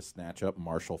priority to snatch up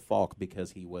Marshall Faulk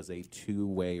because he was a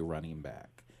two-way running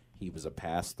back. He was a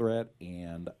pass threat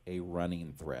and a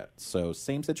running threat. So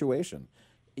same situation.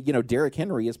 You know, Derrick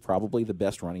Henry is probably the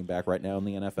best running back right now in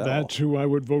the NFL. That's who I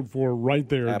would vote for right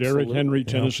there. Absolutely. Derrick Henry,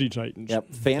 Tennessee Titans.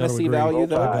 Yep. Fantasy value,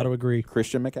 though, Got to agree.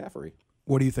 Christian McCaffrey.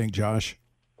 What do you think, Josh?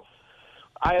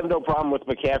 I have no problem with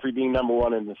McCaffrey being number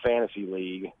one in the fantasy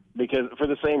league because for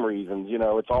the same reasons. You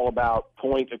know, it's all about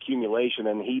point accumulation,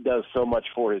 and he does so much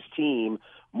for his team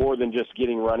more than just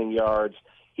getting running yards.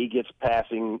 He gets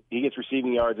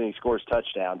receiving yards, and he scores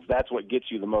touchdowns. That's what gets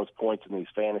you the most points in these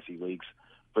fantasy leagues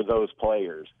for those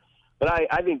players. But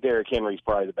I think Derrick Henry's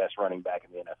probably the best running back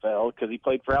in the NFL because he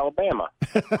played for Alabama.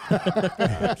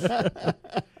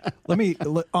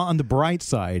 On the bright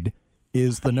side,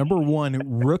 is the number one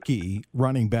rookie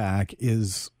running back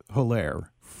is Hilaire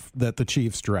that the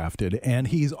Chiefs drafted, and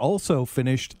he's also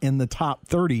finished in the top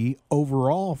 30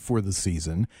 overall for the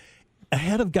season,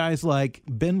 ahead of guys like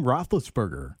Ben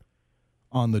Roethlisberger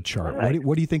on the chart. Right.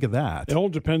 What do you think of that? It all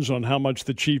depends on how much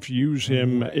the Chiefs use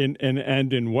him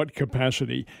and in what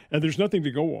capacity. And there's nothing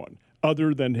to go on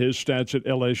other than his stats at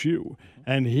LSU.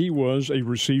 And he was a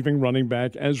receiving running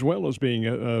back as well as being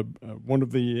one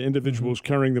of the individuals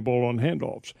carrying the ball on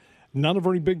handoffs. Not a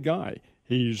very big guy.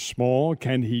 He's small.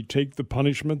 Can he take the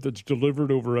punishment that's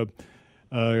delivered over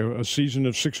a season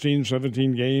of 16,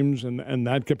 17 games and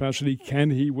that capacity?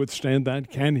 Can he withstand that?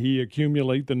 Can he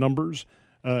accumulate the numbers?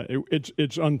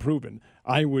 It's unproven.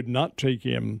 I would not take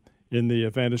him in the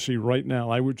fantasy right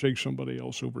now. I would take somebody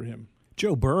else over him.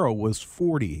 Joe Burrow was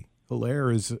 40.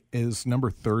 Hilaire is number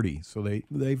 30. So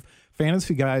they've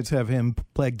fantasy guys have him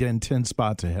plugged in 10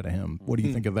 spots ahead of him. What do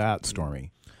you think of that,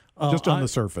 Stormy? Just on the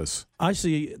surface. I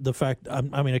see the fact, I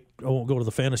won't go to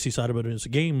the fantasy side of it, as a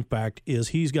game fact, is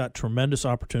he's got tremendous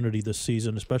opportunity this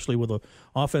season, especially with an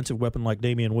offensive weapon like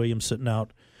Damian Williams sitting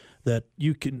out, that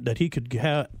he could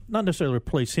have, not necessarily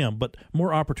replace him, but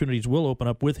more opportunities will open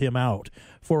up with him out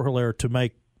for Hilaire to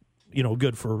make,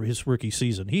 good for his rookie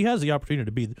season. He has the opportunity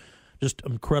to be just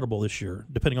incredible this year,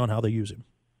 depending on how they use him.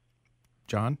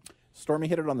 John? Stormy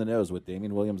hit it on the nose with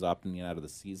Damian Williams opting out of the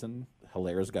season.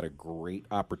 Hilaire's got a great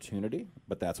opportunity,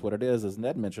 but that's what it is. As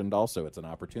Ned mentioned also, it's an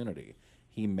opportunity.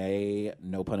 He may,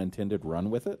 no pun intended,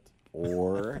 run with it,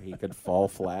 or he could fall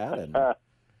flat, and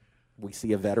we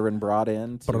see a veteran brought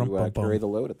in to carry the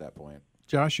load at that point.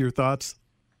 Josh, your thoughts?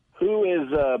 Who is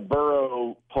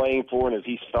Burrow playing for, and is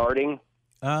he starting?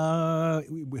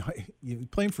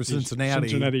 Playing for Cincinnati.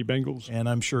 Cincinnati Bengals. And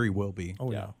I'm sure he will be.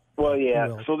 Oh, yeah. Well, yeah.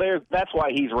 So that's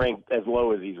why he's ranked as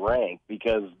low as he's ranked,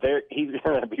 because he's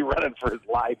going to be running for his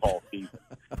life all season.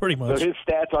 Pretty much. So his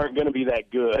stats aren't going to be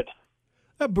that good.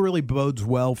 That really bodes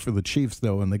well for the Chiefs,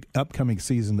 though, in the upcoming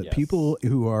season, that people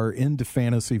who are into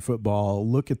fantasy football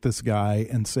look at this guy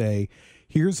and say,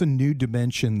 here's a new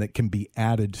dimension that can be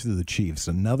added to the Chiefs,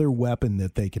 another weapon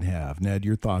that they can have. Ned,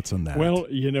 your thoughts on that? Well,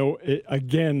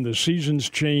 again, the seasons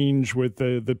change with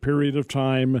the period of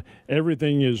time.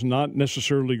 Everything is not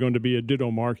necessarily going to be a ditto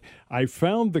mark. I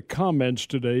found the comments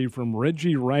today from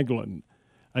Reggie Ragland.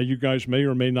 You guys may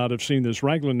or may not have seen this.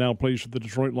 Ragland now plays for the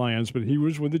Detroit Lions, but he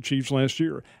was with the Chiefs last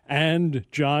year. And,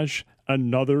 Josh,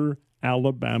 another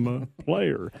Alabama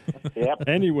player. Yep.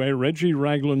 Anyway, Reggie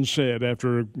Ragland said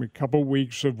after a couple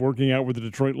weeks of working out with the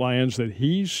Detroit Lions that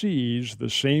he sees the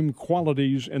same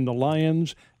qualities in the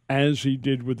Lions as he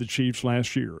did with the Chiefs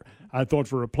last year. I thought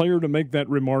for a player to make that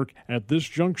remark at this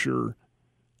juncture,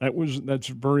 that's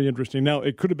very interesting. Now,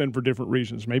 it could have been for different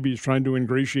reasons. Maybe he's trying to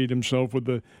ingratiate himself with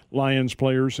the Lions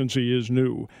players since he is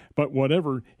new. But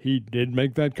whatever, he did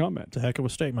make that comment. It's a heck of a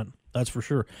statement, that's for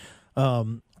sure.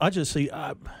 I just see...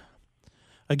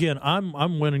 Again,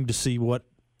 I'm wanting to see what,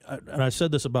 and I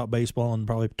said this about baseball and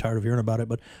probably tired of hearing about it,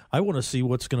 but I want to see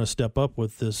what's going to step up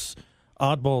with this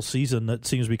oddball season that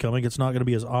seems to be coming. It's not going to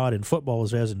be as odd in football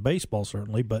as in baseball,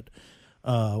 certainly, but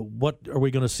What are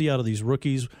we going to see out of these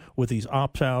rookies with these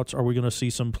opt-outs? Are we going to see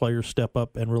some players step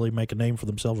up and really make a name for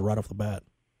themselves right off the bat?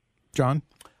 John?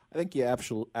 I think you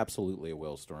absolutely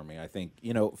will, Stormy. I think,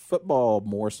 football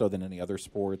more so than any other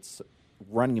sports,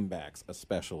 running backs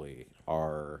especially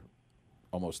are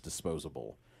almost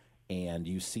disposable. And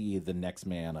you see the next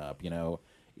man up,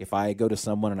 If I go to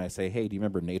someone and I say, hey, do you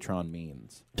remember Natron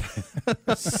Means?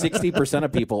 60%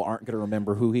 of people aren't going to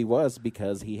remember who he was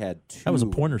because he had that was a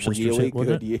Pointer Sisters hit,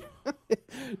 wasn't it?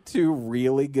 2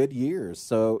 really good years.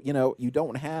 So, you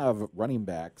don't have running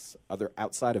backs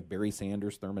outside of Barry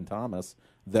Sanders, Thurman Thomas,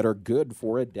 that are good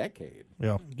for a decade.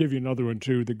 Yeah. I'll give you another one,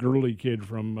 too. The Gurley kid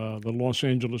from the Los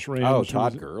Angeles Rams. Oh,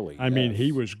 Todd Gurley. I mean,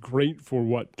 he was great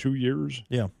for, 2 years?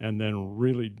 Yeah. And then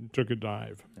really took a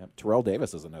dive. Yeah. Terrell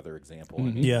Davis is another example.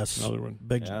 Mm-hmm. Yes. Another one.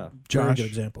 Big, Josh. very good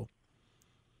example.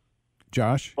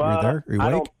 Josh, Well, are you there? Are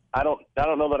you awake? I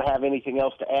don't know that I have anything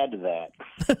else to add to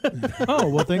that. Oh,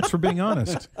 well, thanks for being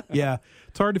honest. Yeah,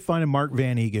 it's hard to find a Mark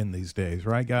Van Egan these days,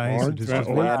 right, guys?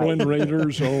 Oakland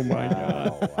Raiders, oh, my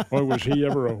God. Boy, was he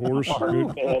ever a horse.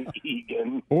 Mark Van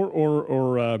Egan.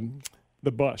 Or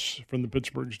the bus from the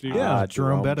Pittsburgh Steelers. Yeah,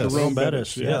 Jerome Bettis. Jerome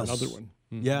Bettis, yeah, yes. another one.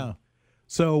 Mm-hmm. Yeah.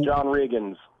 So John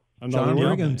Riggins. John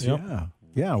one. Riggins, Yep.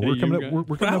 yeah. We're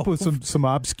coming up with some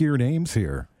obscure names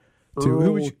here.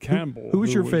 Earl Campbell. Who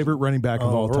was your favorite running back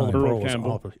of all time? Earl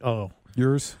Campbell. Oh,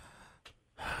 Yours?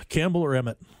 Campbell or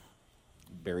Emmett?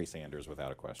 Barry Sanders,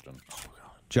 without a question.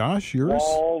 Josh, yours?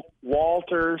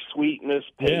 Walter Sweetness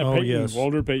Payton. Yeah, Oh, Payton, yes.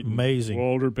 Walter Payton. Amazing.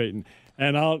 Walter Payton.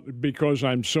 And because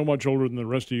I'm so much older than the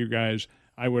rest of you guys,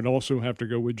 I would also have to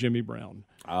go with Jimmy Brown.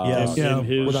 Yes, in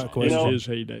his, without question. in his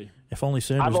heyday. If only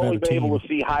Sanders I've had only a been team. able to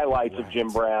see highlights of Jim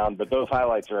Brown, but those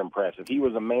highlights are impressive. He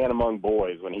was a man among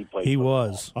boys when he played He football.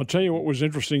 was. I'll tell you what was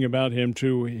interesting about him,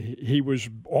 too. He was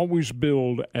always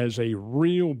billed as a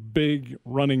real big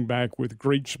running back with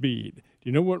great speed. Do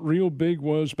you know what real big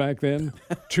was back then?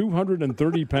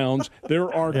 230 pounds.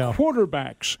 There are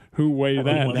quarterbacks who weigh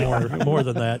that. More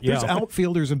than that, yeah. There's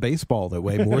outfielders in baseball that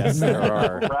weigh more than that. There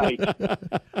are.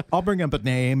 Right. I'll bring up a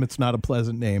name. It's not a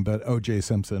pleasant name, but O.J.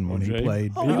 Simpson when he O.J.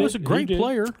 played. Oh, he was a great did.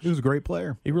 player. He was a great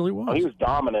player. He really was. Oh, he was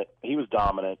dominant.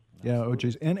 Yeah,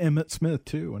 O.J. And Emmitt Smith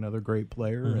too, another great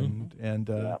player,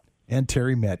 and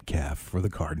Terry Metcalf for the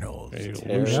Cardinals.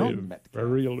 Elusive.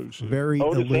 Very elusive. Very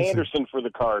Otis elusive. Anderson for the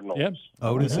Cardinals. Yep.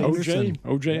 Otis Anderson.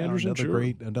 O.J. Anderson, sure.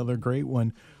 Another great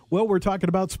one. Well, we're talking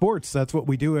about sports. That's what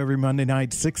we do every Monday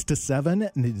night, 6 to 7.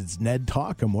 And it's Ned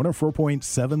Talk on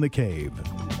 104.7 The Cave.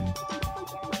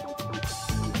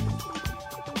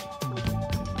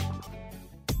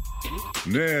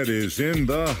 Ned is in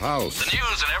the house. The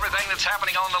news and everything that's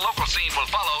happening on the local scene will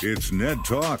follow. It's Ned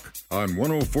Talk on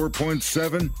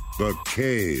 104.7 The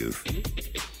Cave.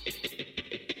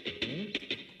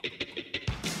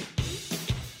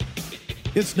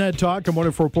 It's Ned Talk on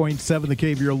 104.7 The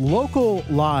Cave, your local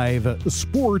live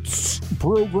sports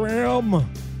program.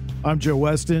 I'm Joe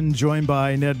Weston, joined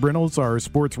by Ned Reynolds, our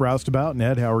sports roustabout.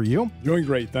 Ned, how are you? Doing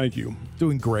great, thank you.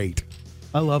 Doing great.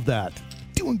 I love that.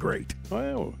 Doing great.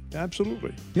 Well,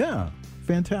 absolutely. Yeah,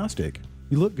 fantastic.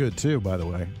 You look good, too, by the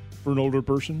way. For an older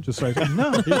person? Just like,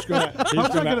 no. He's going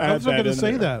I was not going to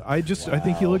say that. I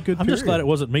think you look good, I'm just period. glad it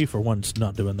wasn't me for once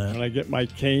not doing that. And I get my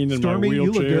cane and Stormy, my you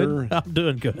look wheelchair. good. I'm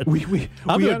doing good. we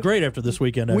I'm doing had- great after this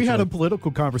weekend, actually. We had a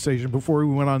political conversation before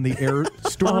we went on the air.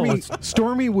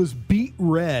 Stormy was beet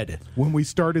red when we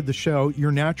started the show.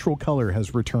 Your natural color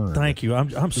has returned. Thank you.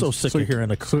 I'm so sick of hearing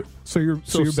the. So you're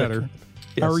sick. better.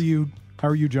 Yes. How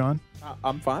are you, John?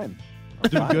 I'm fine.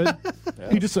 Doing good.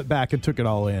 He just sat back and took it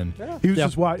all in. He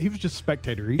was he was just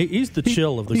spectator. He's the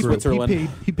chill of the group.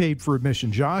 He paid for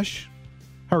admission. Josh,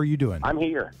 how are you doing? I'm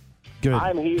here. Good.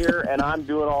 I'm here, and I'm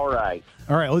doing all right.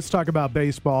 All right, let's talk about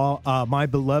baseball. My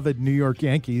beloved New York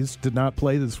Yankees did not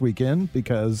play this weekend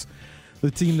because the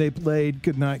team they played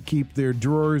could not keep their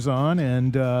drawers on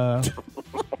and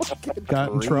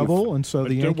got in trouble. And so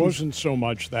the Yankees. It wasn't so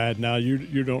much that. Now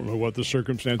you don't know what the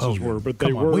circumstances were, but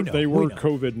they were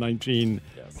COVID-19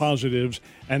 positives,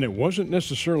 and it wasn't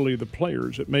necessarily the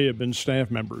players. It may have been staff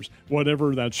members.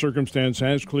 Whatever that circumstance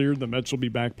has cleared, the Mets will be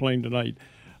back playing tonight.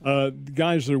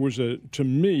 Guys, there was to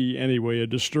me anyway, a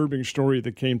disturbing story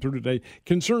that came through today.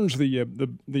 Concerns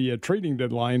the trading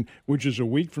deadline, which is a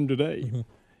week from today. Mm-hmm.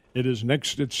 It is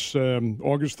next. It's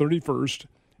August 31st,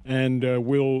 and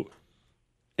will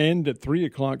end at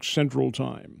 3:00 Central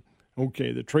Time.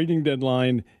 Okay, the trading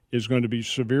deadline is going to be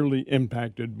severely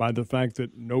impacted by the fact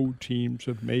that no teams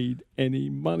have made any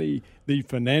money. The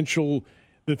financial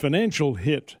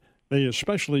hit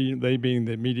They being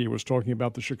the media, was talking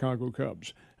about the Chicago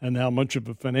Cubs and how much of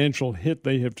a financial hit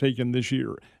they have taken this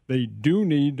year. They do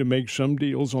need to make some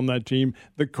deals on that team.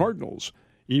 The Cardinals,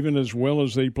 even as well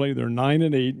as they play, they're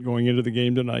 9-8 going into the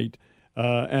game tonight,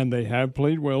 and they have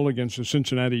played well against a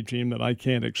Cincinnati team that I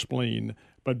can't explain.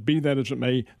 But be that as it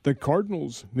may, the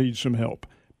Cardinals need some help.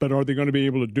 But are they going to be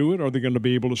able to do it? Are they going to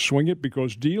be able to swing it?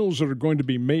 Because deals that are going to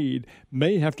be made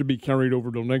may have to be carried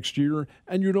over till next year,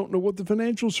 and you don't know what the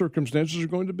financial circumstances are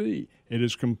going to be. It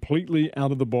is completely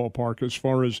out of the ballpark as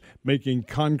far as making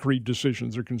concrete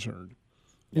decisions are concerned.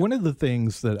 Yeah. One of the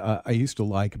things that I used to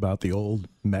like about the old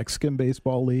Mexican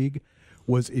baseball league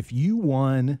was if you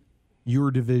won your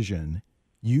division,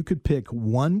 you could pick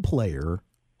one player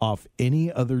off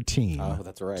any other team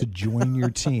to join your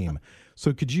team.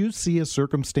 So could you see a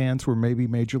circumstance where maybe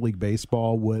Major League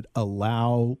Baseball would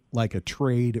allow like a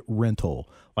trade rental,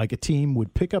 like a team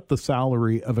would pick up the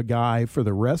salary of a guy for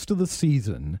the rest of the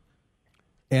season,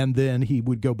 and then he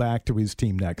would go back to his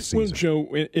team next season? Well, Joe,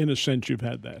 in a sense, you've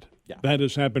had that. Yeah. That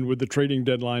has happened with the trading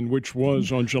deadline, which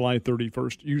was on July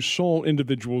 31st. You saw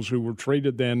individuals who were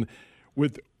traded then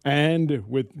with,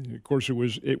 of course,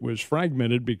 it was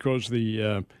fragmented because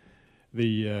the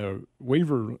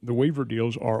waiver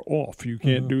deals are off. You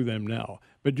can't do them now.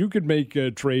 But you could make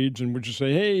trades and would just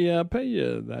say, hey, pay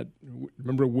you that.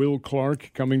 Remember Will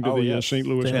Clark coming to the St.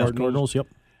 Louis Cardinals? Yep.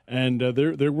 And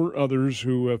there were others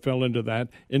who fell into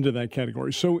that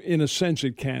category. So in a sense,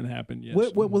 it can happen.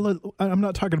 Yes. Well, I'm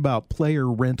not talking about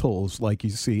player rentals like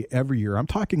you see every year. I'm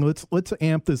talking. Let's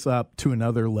amp this up to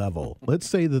another level. Let's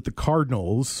say that the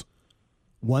Cardinals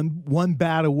one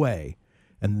bat away,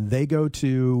 and they go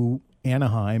to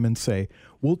Anaheim and say,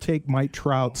 we'll take Mike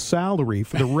Trout's salary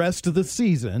for the rest of the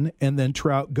season, and then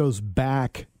Trout goes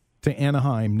back to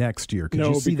Anaheim next year. Could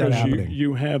you see that happening?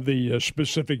 You have the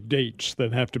specific dates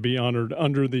that have to be honored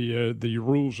under the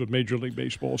rules of Major League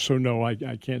Baseball. So, no, I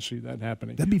can't see that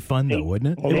happening. That'd be fun, though,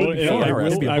 wouldn't it?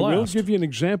 I will give you an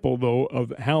example, though,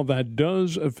 of how that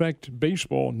does affect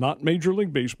baseball, not Major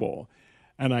League Baseball.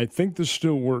 And I think this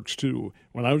still works, too.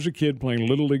 When I was a kid playing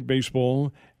Little League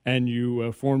Baseball and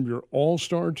you formed your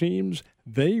all-star teams,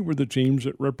 they were the teams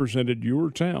that represented your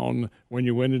town when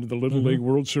you went into the Little League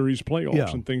World Series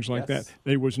playoffs and things like that.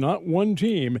 There was not one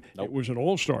team. Nope. It was an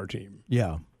all-star team.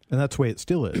 Yeah, and that's the way it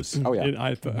still is. Oh,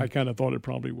 yeah. I kind of thought it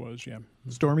probably was, yeah.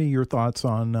 Stormy, your thoughts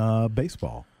on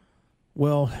baseball?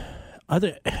 Well, I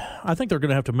think they're going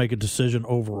to have to make a decision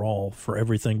overall for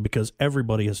everything because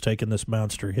everybody has taken this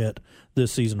monster hit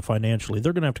this season financially.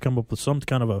 They're going to have to come up with some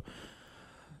kind of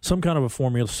a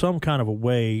formula, some kind of a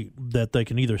way that they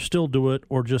can either still do it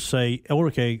or just say,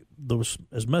 okay,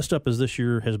 as messed up as this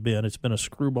year has been, it's been a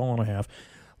screwball and a half.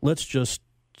 Let's just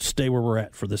stay where we're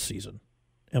at for this season,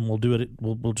 and we'll do it.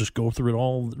 We'll just go through it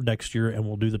all next year, and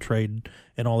we'll do the trade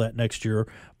and all that next year.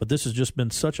 But this has just been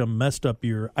such a messed up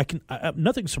year.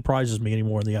 Nothing surprises me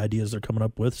anymore in the ideas they're coming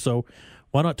up with. So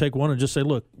why not take one and just say,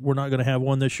 look, we're not going to have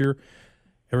one this year.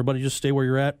 Everybody just stay where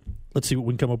you're at. Let's see what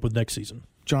we can come up with next season.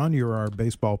 John, you're our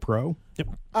baseball pro.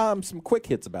 Yep. Some quick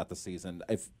hits about the season.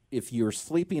 If you're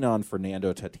sleeping on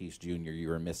Fernando Tatis Jr.,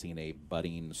 you are missing a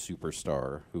budding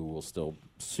superstar who will still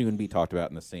soon be talked about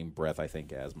in the same breath, I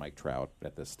think, as Mike Trout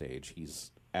at this stage.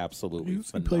 He's absolutely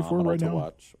phenomenal to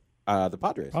watch. The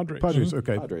Padres. Padres,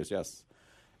 okay. Padres, yes.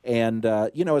 And,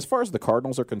 as far as the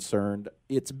Cardinals are concerned,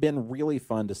 it's been really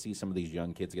fun to see some of these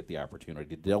young kids get the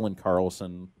opportunity. Dylan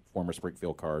Carlson, former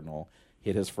Springfield Cardinal,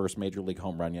 hit his first major league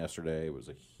home run yesterday. It was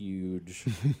a huge,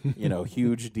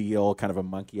 huge deal, kind of a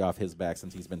monkey off his back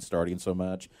since he's been starting so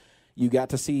much. You got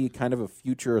to see kind of a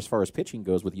future as far as pitching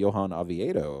goes with Johan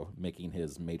Oviedo making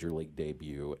his major league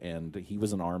debut, and he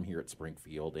was an arm here at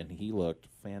Springfield, and he looked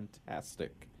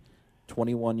fantastic.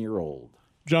 21-year-old.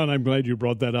 John, I'm glad you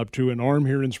brought that up, too. An arm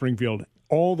here in Springfield.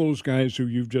 All those guys who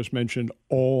you've just mentioned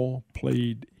all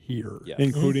played here,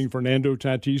 including Fernando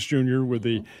Tatis Jr. with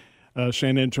the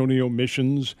San Antonio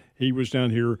Missions. He was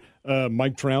down here.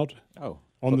 Mike Trout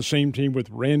on the same team with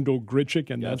Randall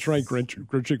Grichuk, and that's right,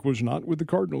 Grichuk was not with the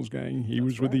Cardinals gang. He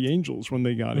was with the Angels when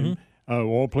they got him.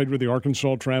 All played with the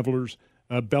Arkansas Travelers.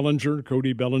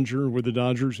 Cody Bellinger with the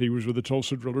Dodgers. He was with the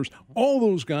Tulsa Drillers. All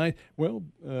those guys,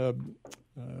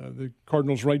 the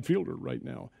Cardinals right fielder right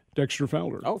now, Dexter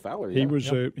Fowler. Oh, Fowler, He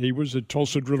was a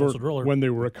Tulsa Driller when they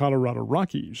were a Colorado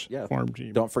Rockies farm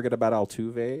team. Don't forget about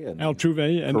Altuve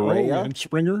and Correa and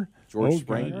Springer. George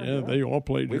Springer. They all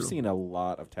played We've here. seen a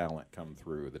lot of talent come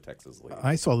through the Texas League.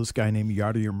 I saw this guy named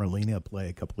Yadier Molina play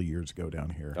a couple of years ago down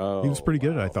here. He was pretty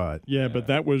good, I thought. Yeah, but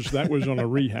that was on a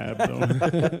rehab,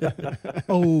 though.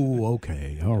 Oh,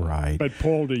 okay. All right. But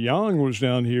Paul DeJong was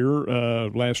down here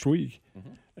last week.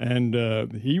 And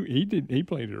he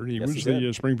played her. He was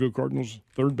the Springfield Cardinals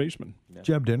third baseman. Yeah. Did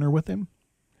you have dinner with him?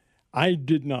 I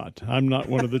did not. I'm not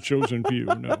one of the chosen few,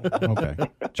 no. Okay.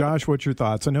 Josh, what's your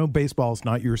thoughts? I know baseball's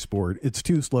not your sport. It's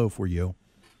too slow for you.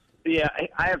 Yeah,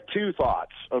 I have two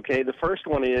thoughts, okay? The first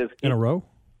one is... In a row?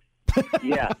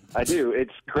 Yeah, I do.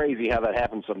 It's crazy how that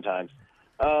happens sometimes.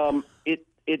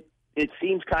 It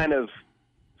seems kind of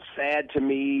sad to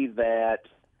me that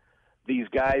these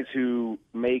guys who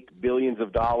make billions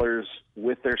of dollars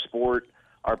with their sport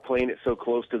are playing it so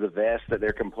close to the vest that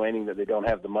they're complaining that they don't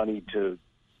have the money to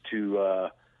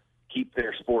keep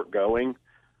their sport going.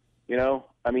 You know,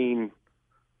 I mean,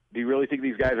 do you really think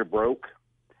these guys are broke?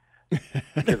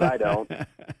 Because I don't.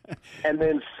 And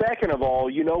then second of all,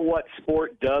 you know what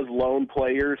sport does loan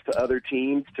players to other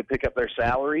teams to pick up their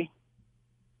salary?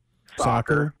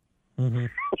 Soccer. Mm-hmm.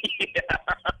 Yeah.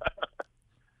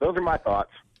 Those are my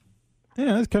thoughts.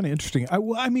 Yeah, that's kind of interesting.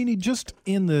 I mean,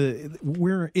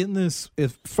 we're in this,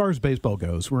 as far as baseball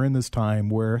goes, we're in this time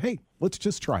where, hey, let's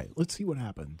just try it. Let's see what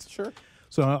happens. Sure.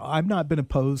 So I've not been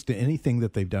opposed to anything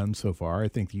that they've done so far. I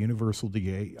think the universal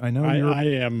DH. I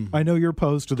know you're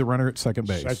opposed to the runner at second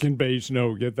base. Second base,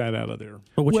 no, get that out of there.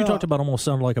 But what you talked about almost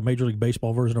sounded like a Major League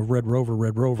Baseball version of Red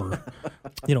Rover.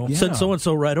 Send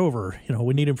so-and-so right over.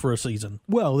 We need him for a season.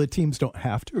 Well, the teams don't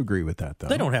have to agree with that, though.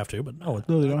 They don't have to, but no,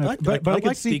 they don't have to. But I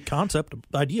like the concept,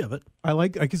 the idea of it. I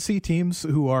can see teams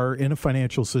who are in a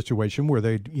financial situation where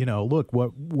they, look,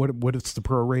 what is the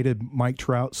prorated Mike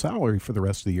Trout salary for the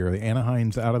rest of the year? Anaheim's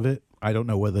out of it. I don't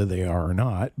know whether they are or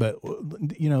not, but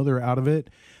they're out of it.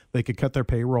 They could cut their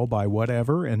payroll by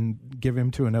whatever and give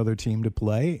him to another team to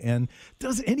play. And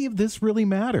does any of this really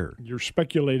matter? You're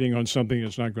speculating on something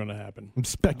that's not going to happen. I'm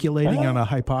speculating on a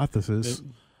hypothesis.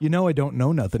 I don't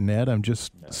know nothing, Ned. I'm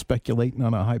just speculating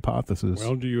on a hypothesis.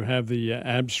 Well, do you have the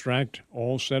abstract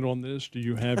all set on this? Do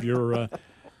you have your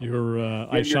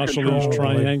isosceles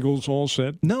triangles all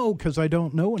set? No, because I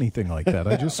don't know anything like that.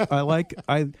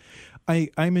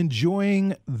 I'm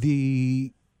enjoying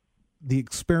the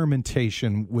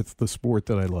experimentation with the sport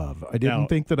that I love. I didn't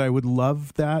think that I would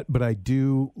love that, but I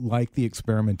do like the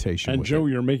experimentation. And Joe,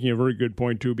 you're making a very good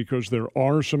point, too, because there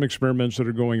are some experiments that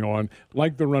are going on,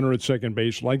 like the runner at second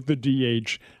base, like the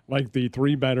DH, like the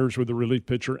three batters with the relief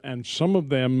pitcher, and some of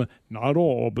them, not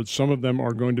all, but some of them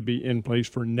are going to be in place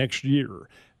for next year.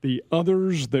 The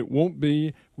others that won't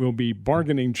be will be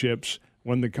bargaining chips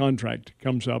when the contract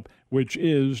comes up, which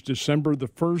is December the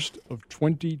 1st of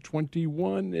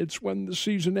 2021. It's when the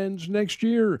season ends next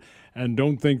year. And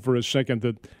don't think for a second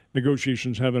that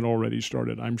negotiations haven't already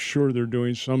started. I'm sure they're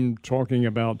doing some talking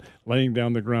about laying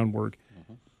down the groundwork.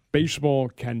 Mm-hmm. Baseball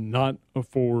cannot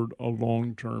afford a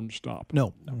long-term stop.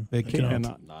 No, they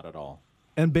cannot. Not at all.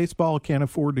 And baseball can't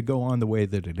afford to go on the way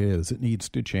that it is. It needs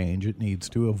to change. It needs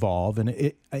to evolve.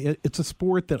 And it's a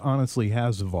sport that honestly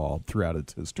has evolved throughout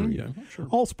its history. Yeah, sure.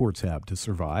 All sports have to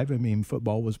survive. I mean,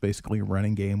 football was basically a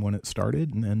running game when it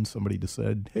started, and then somebody just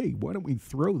said, hey, why don't we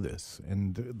throw this?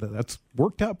 And that's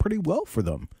worked out pretty well for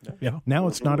them. Yeah. Now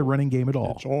it's not a running game at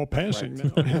all. It's all passing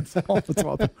now. It's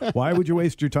all, why would you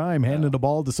waste your time handing the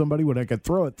ball to somebody when I could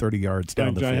throw it 30 yards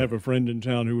down the field? I have a friend in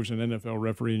town who was an NFL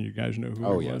referee, and you guys know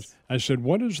who he was. I said,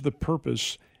 what is the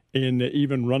purpose in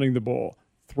even running the ball?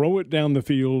 Throw it down the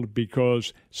field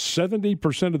because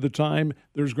 70% of the time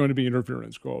there's going to be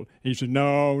interference called. He said,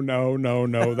 no,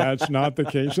 that's not the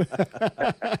case.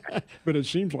 But it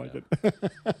seems like it.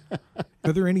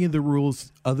 Are there any of the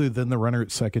rules other than the runner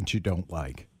at second you don't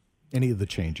like? Any of the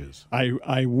changes?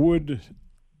 I would,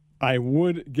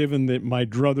 given that my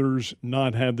druthers,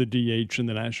 not have the DH in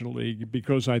the National League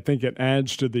because I think it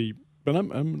adds to the – but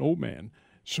I'm an old man.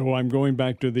 So I'm going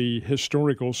back to the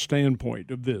historical standpoint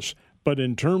of this. But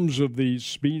in terms of the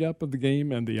speed up of the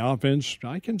game and the offense,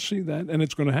 I can see that, and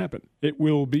it's going to happen. It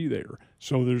will be there.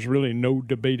 So there's really no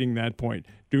debating that point.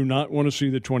 Do not want to see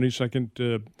the 20-second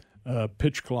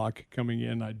pitch clock coming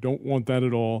in. I don't want that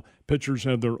at all. Pitchers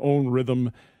have their own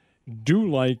rhythm. Do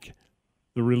like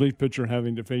the relief pitcher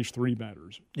having to face three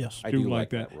batters. Yes, I do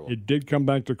like that rule. It did come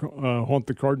back to haunt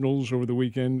the Cardinals over the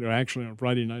weekend, or actually on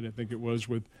Friday night, I think it was,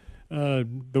 with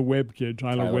the Webb kid,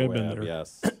 Tyler Webb in there.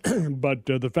 Yes. But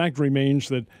the fact remains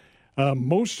that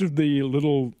most of the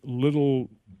little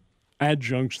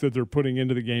adjuncts that they're putting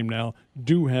into the game now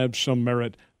do have some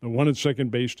merit. The one at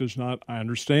second base does not. I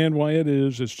understand why it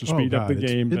is. It's to speed up the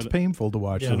game. It's painful to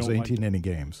watch those 18-inning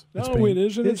games. No, it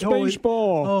isn't. It's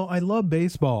baseball. I love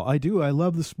baseball. I do. I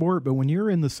love the sport. But when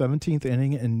you're in the 17th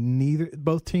inning and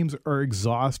both teams are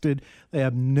exhausted, they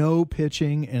have no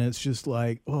pitching, and it's just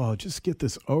like, just get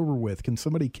this over with. Can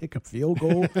somebody kick a field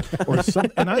goal or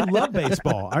something? And I love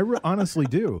baseball. I honestly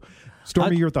do.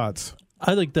 Stormy, your thoughts?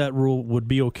 I think that rule would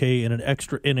be okay in an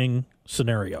extra inning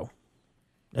scenario,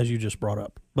 as you just brought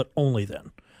up, but only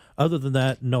then. Other than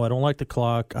that, no, I don't like the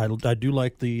clock. I do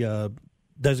like the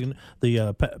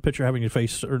pitcher having to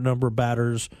face a certain number of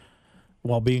batters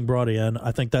while being brought in.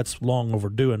 I think that's long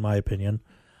overdue, in my opinion.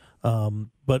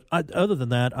 But other than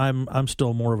that, I'm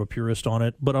still more of a purist on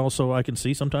it. But also, I can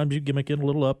see sometimes you gimmick it a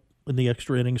little up in the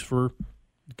extra innings for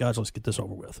guys. Let's get this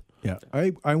over with. Yeah,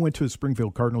 I went to a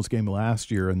Springfield Cardinals game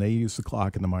last year, and they use the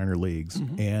clock in the minor leagues.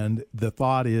 And the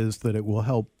thought is that it will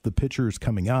help the pitchers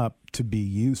coming up to be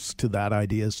used to that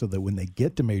idea, so that when they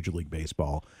get to Major League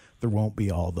Baseball, there won't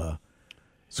be all the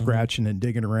scratching and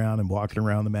digging around and walking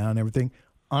around the mound and everything.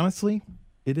 Honestly,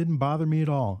 it didn't bother me at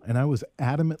all. And I was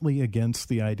adamantly against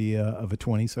the idea of a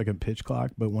 20-second pitch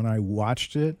clock. But when I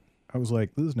watched it, I was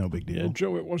like, this is no big deal. Yeah,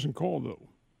 Joe, it wasn't called, though.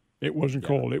 It wasn't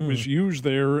called. It was used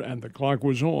there, and the clock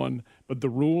was on. But the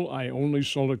rule, I only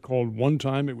saw it called one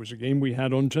time. It was a game we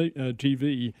had on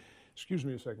TV. Excuse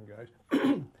me a second, guys.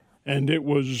 And it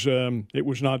was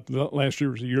not last year.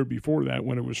 It was the year before that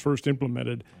when it was first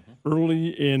implemented. Early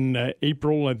in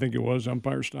April, I think it was,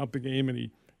 umpire stopped the game, and he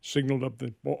signaled up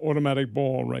the automatic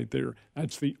ball right there.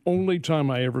 That's the only time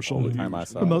I ever saw it.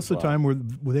 But most of the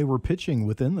time, they were pitching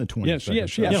within the 20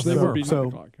 seconds. Yes, they were.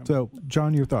 So,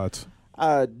 John, your thoughts?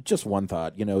 Just one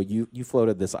thought. You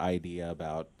floated this idea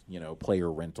about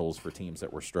player rentals for teams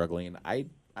that were struggling. I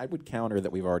would counter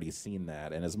that we've already seen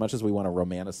that. And as much as we want to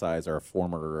romanticize our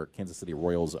former Kansas City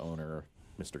Royals owner,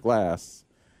 Mr. Glass,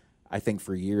 I think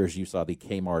for years you saw the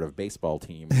Kmart of baseball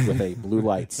teams with a blue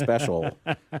light special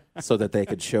so that they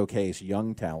could showcase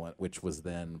young talent, which was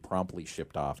then promptly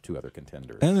shipped off to other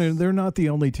contenders. And they're not the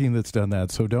only team that's done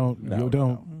that. So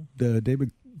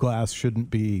David Glass shouldn't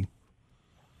be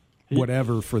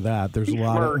whatever for that. There's a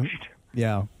lot of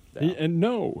yeah.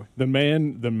 The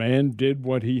man did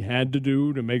what he had to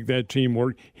do to make that team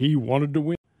work. He wanted to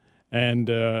win, and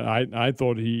I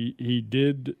thought he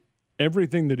did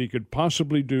everything that he could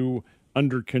possibly do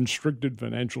under constricted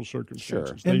financial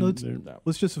circumstances. Sure. And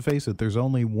let's just face it, there's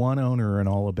only one owner in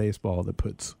all of baseball that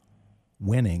puts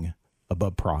winning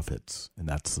above profits, and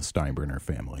that's the Steinbrenner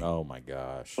family. Oh, my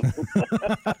gosh.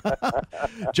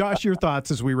 Josh, your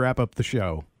thoughts as we wrap up the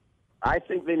show? I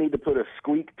think they need to put a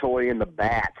squeak toy in the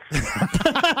bats.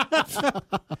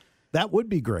 That would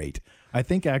be great. I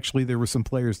think actually there were some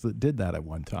players that did that at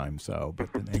one time. So,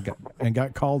 but then they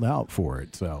got called out for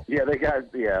it. So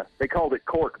they called it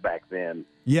cork back then.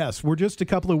 Yes, we're just a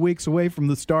couple of weeks away from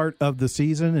the start of the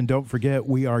season, and don't forget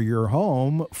we are your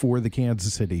home for the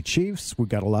Kansas City Chiefs. We've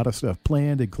got a lot of stuff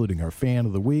planned, including our Fan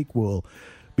of the Week. We'll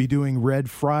be doing Red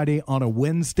Friday on a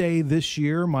Wednesday this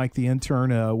year. Mike, the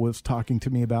intern, was talking to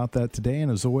me about that today, and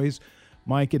as always,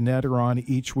 Mike and Ned are on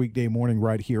each weekday morning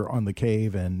right here on The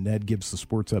Cave, and Ned gives the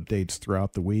sports updates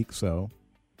throughout the week. So,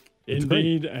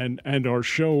 indeed, and our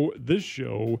show, this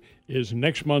show, is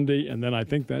next Monday, and then I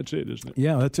think that's it, isn't it?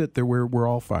 Yeah, that's it. We're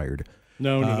all fired.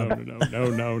 No.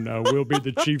 We'll be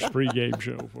the Chiefs pregame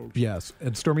show, folks. Yes.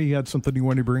 And Stormy, you had something you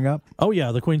wanted to bring up? Oh,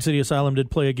 yeah. The Queen City Asylum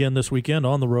did play again this weekend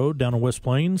on the road down in West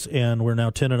Plains, and we're now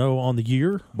 10-0 on the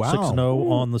year. Wow. 6-0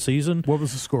 on the season. What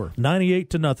was the score?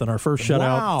 98-0. Our first shutout.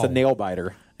 Wow. It's a nail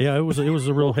biter. Yeah, it was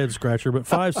a real head scratcher. But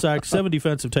 5 sacks, 7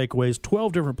 defensive takeaways,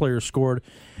 12 different players scored.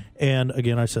 And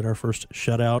again, I said our first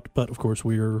shutout, but of course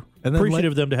we are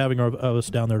appreciative of them to having us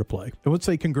down there to play. I would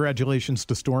say congratulations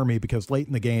to Stormy, because late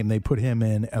in the game they put him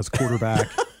in as quarterback,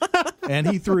 and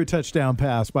he threw a touchdown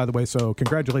pass, by the way. So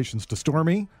congratulations to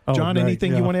Stormy. John,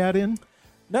 anything you want to add in?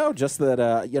 No, just that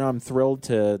I'm thrilled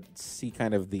to see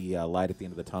kind of the light at the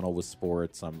end of the tunnel with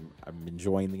sports. I'm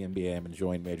enjoying the NBA. I'm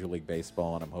enjoying Major League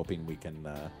Baseball, and I'm hoping we can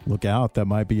look out. That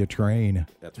might be a train.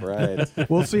 That's right.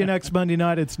 We'll see you next Monday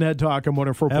night. It's Ned Talk on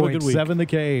 104.7 The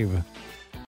Cave.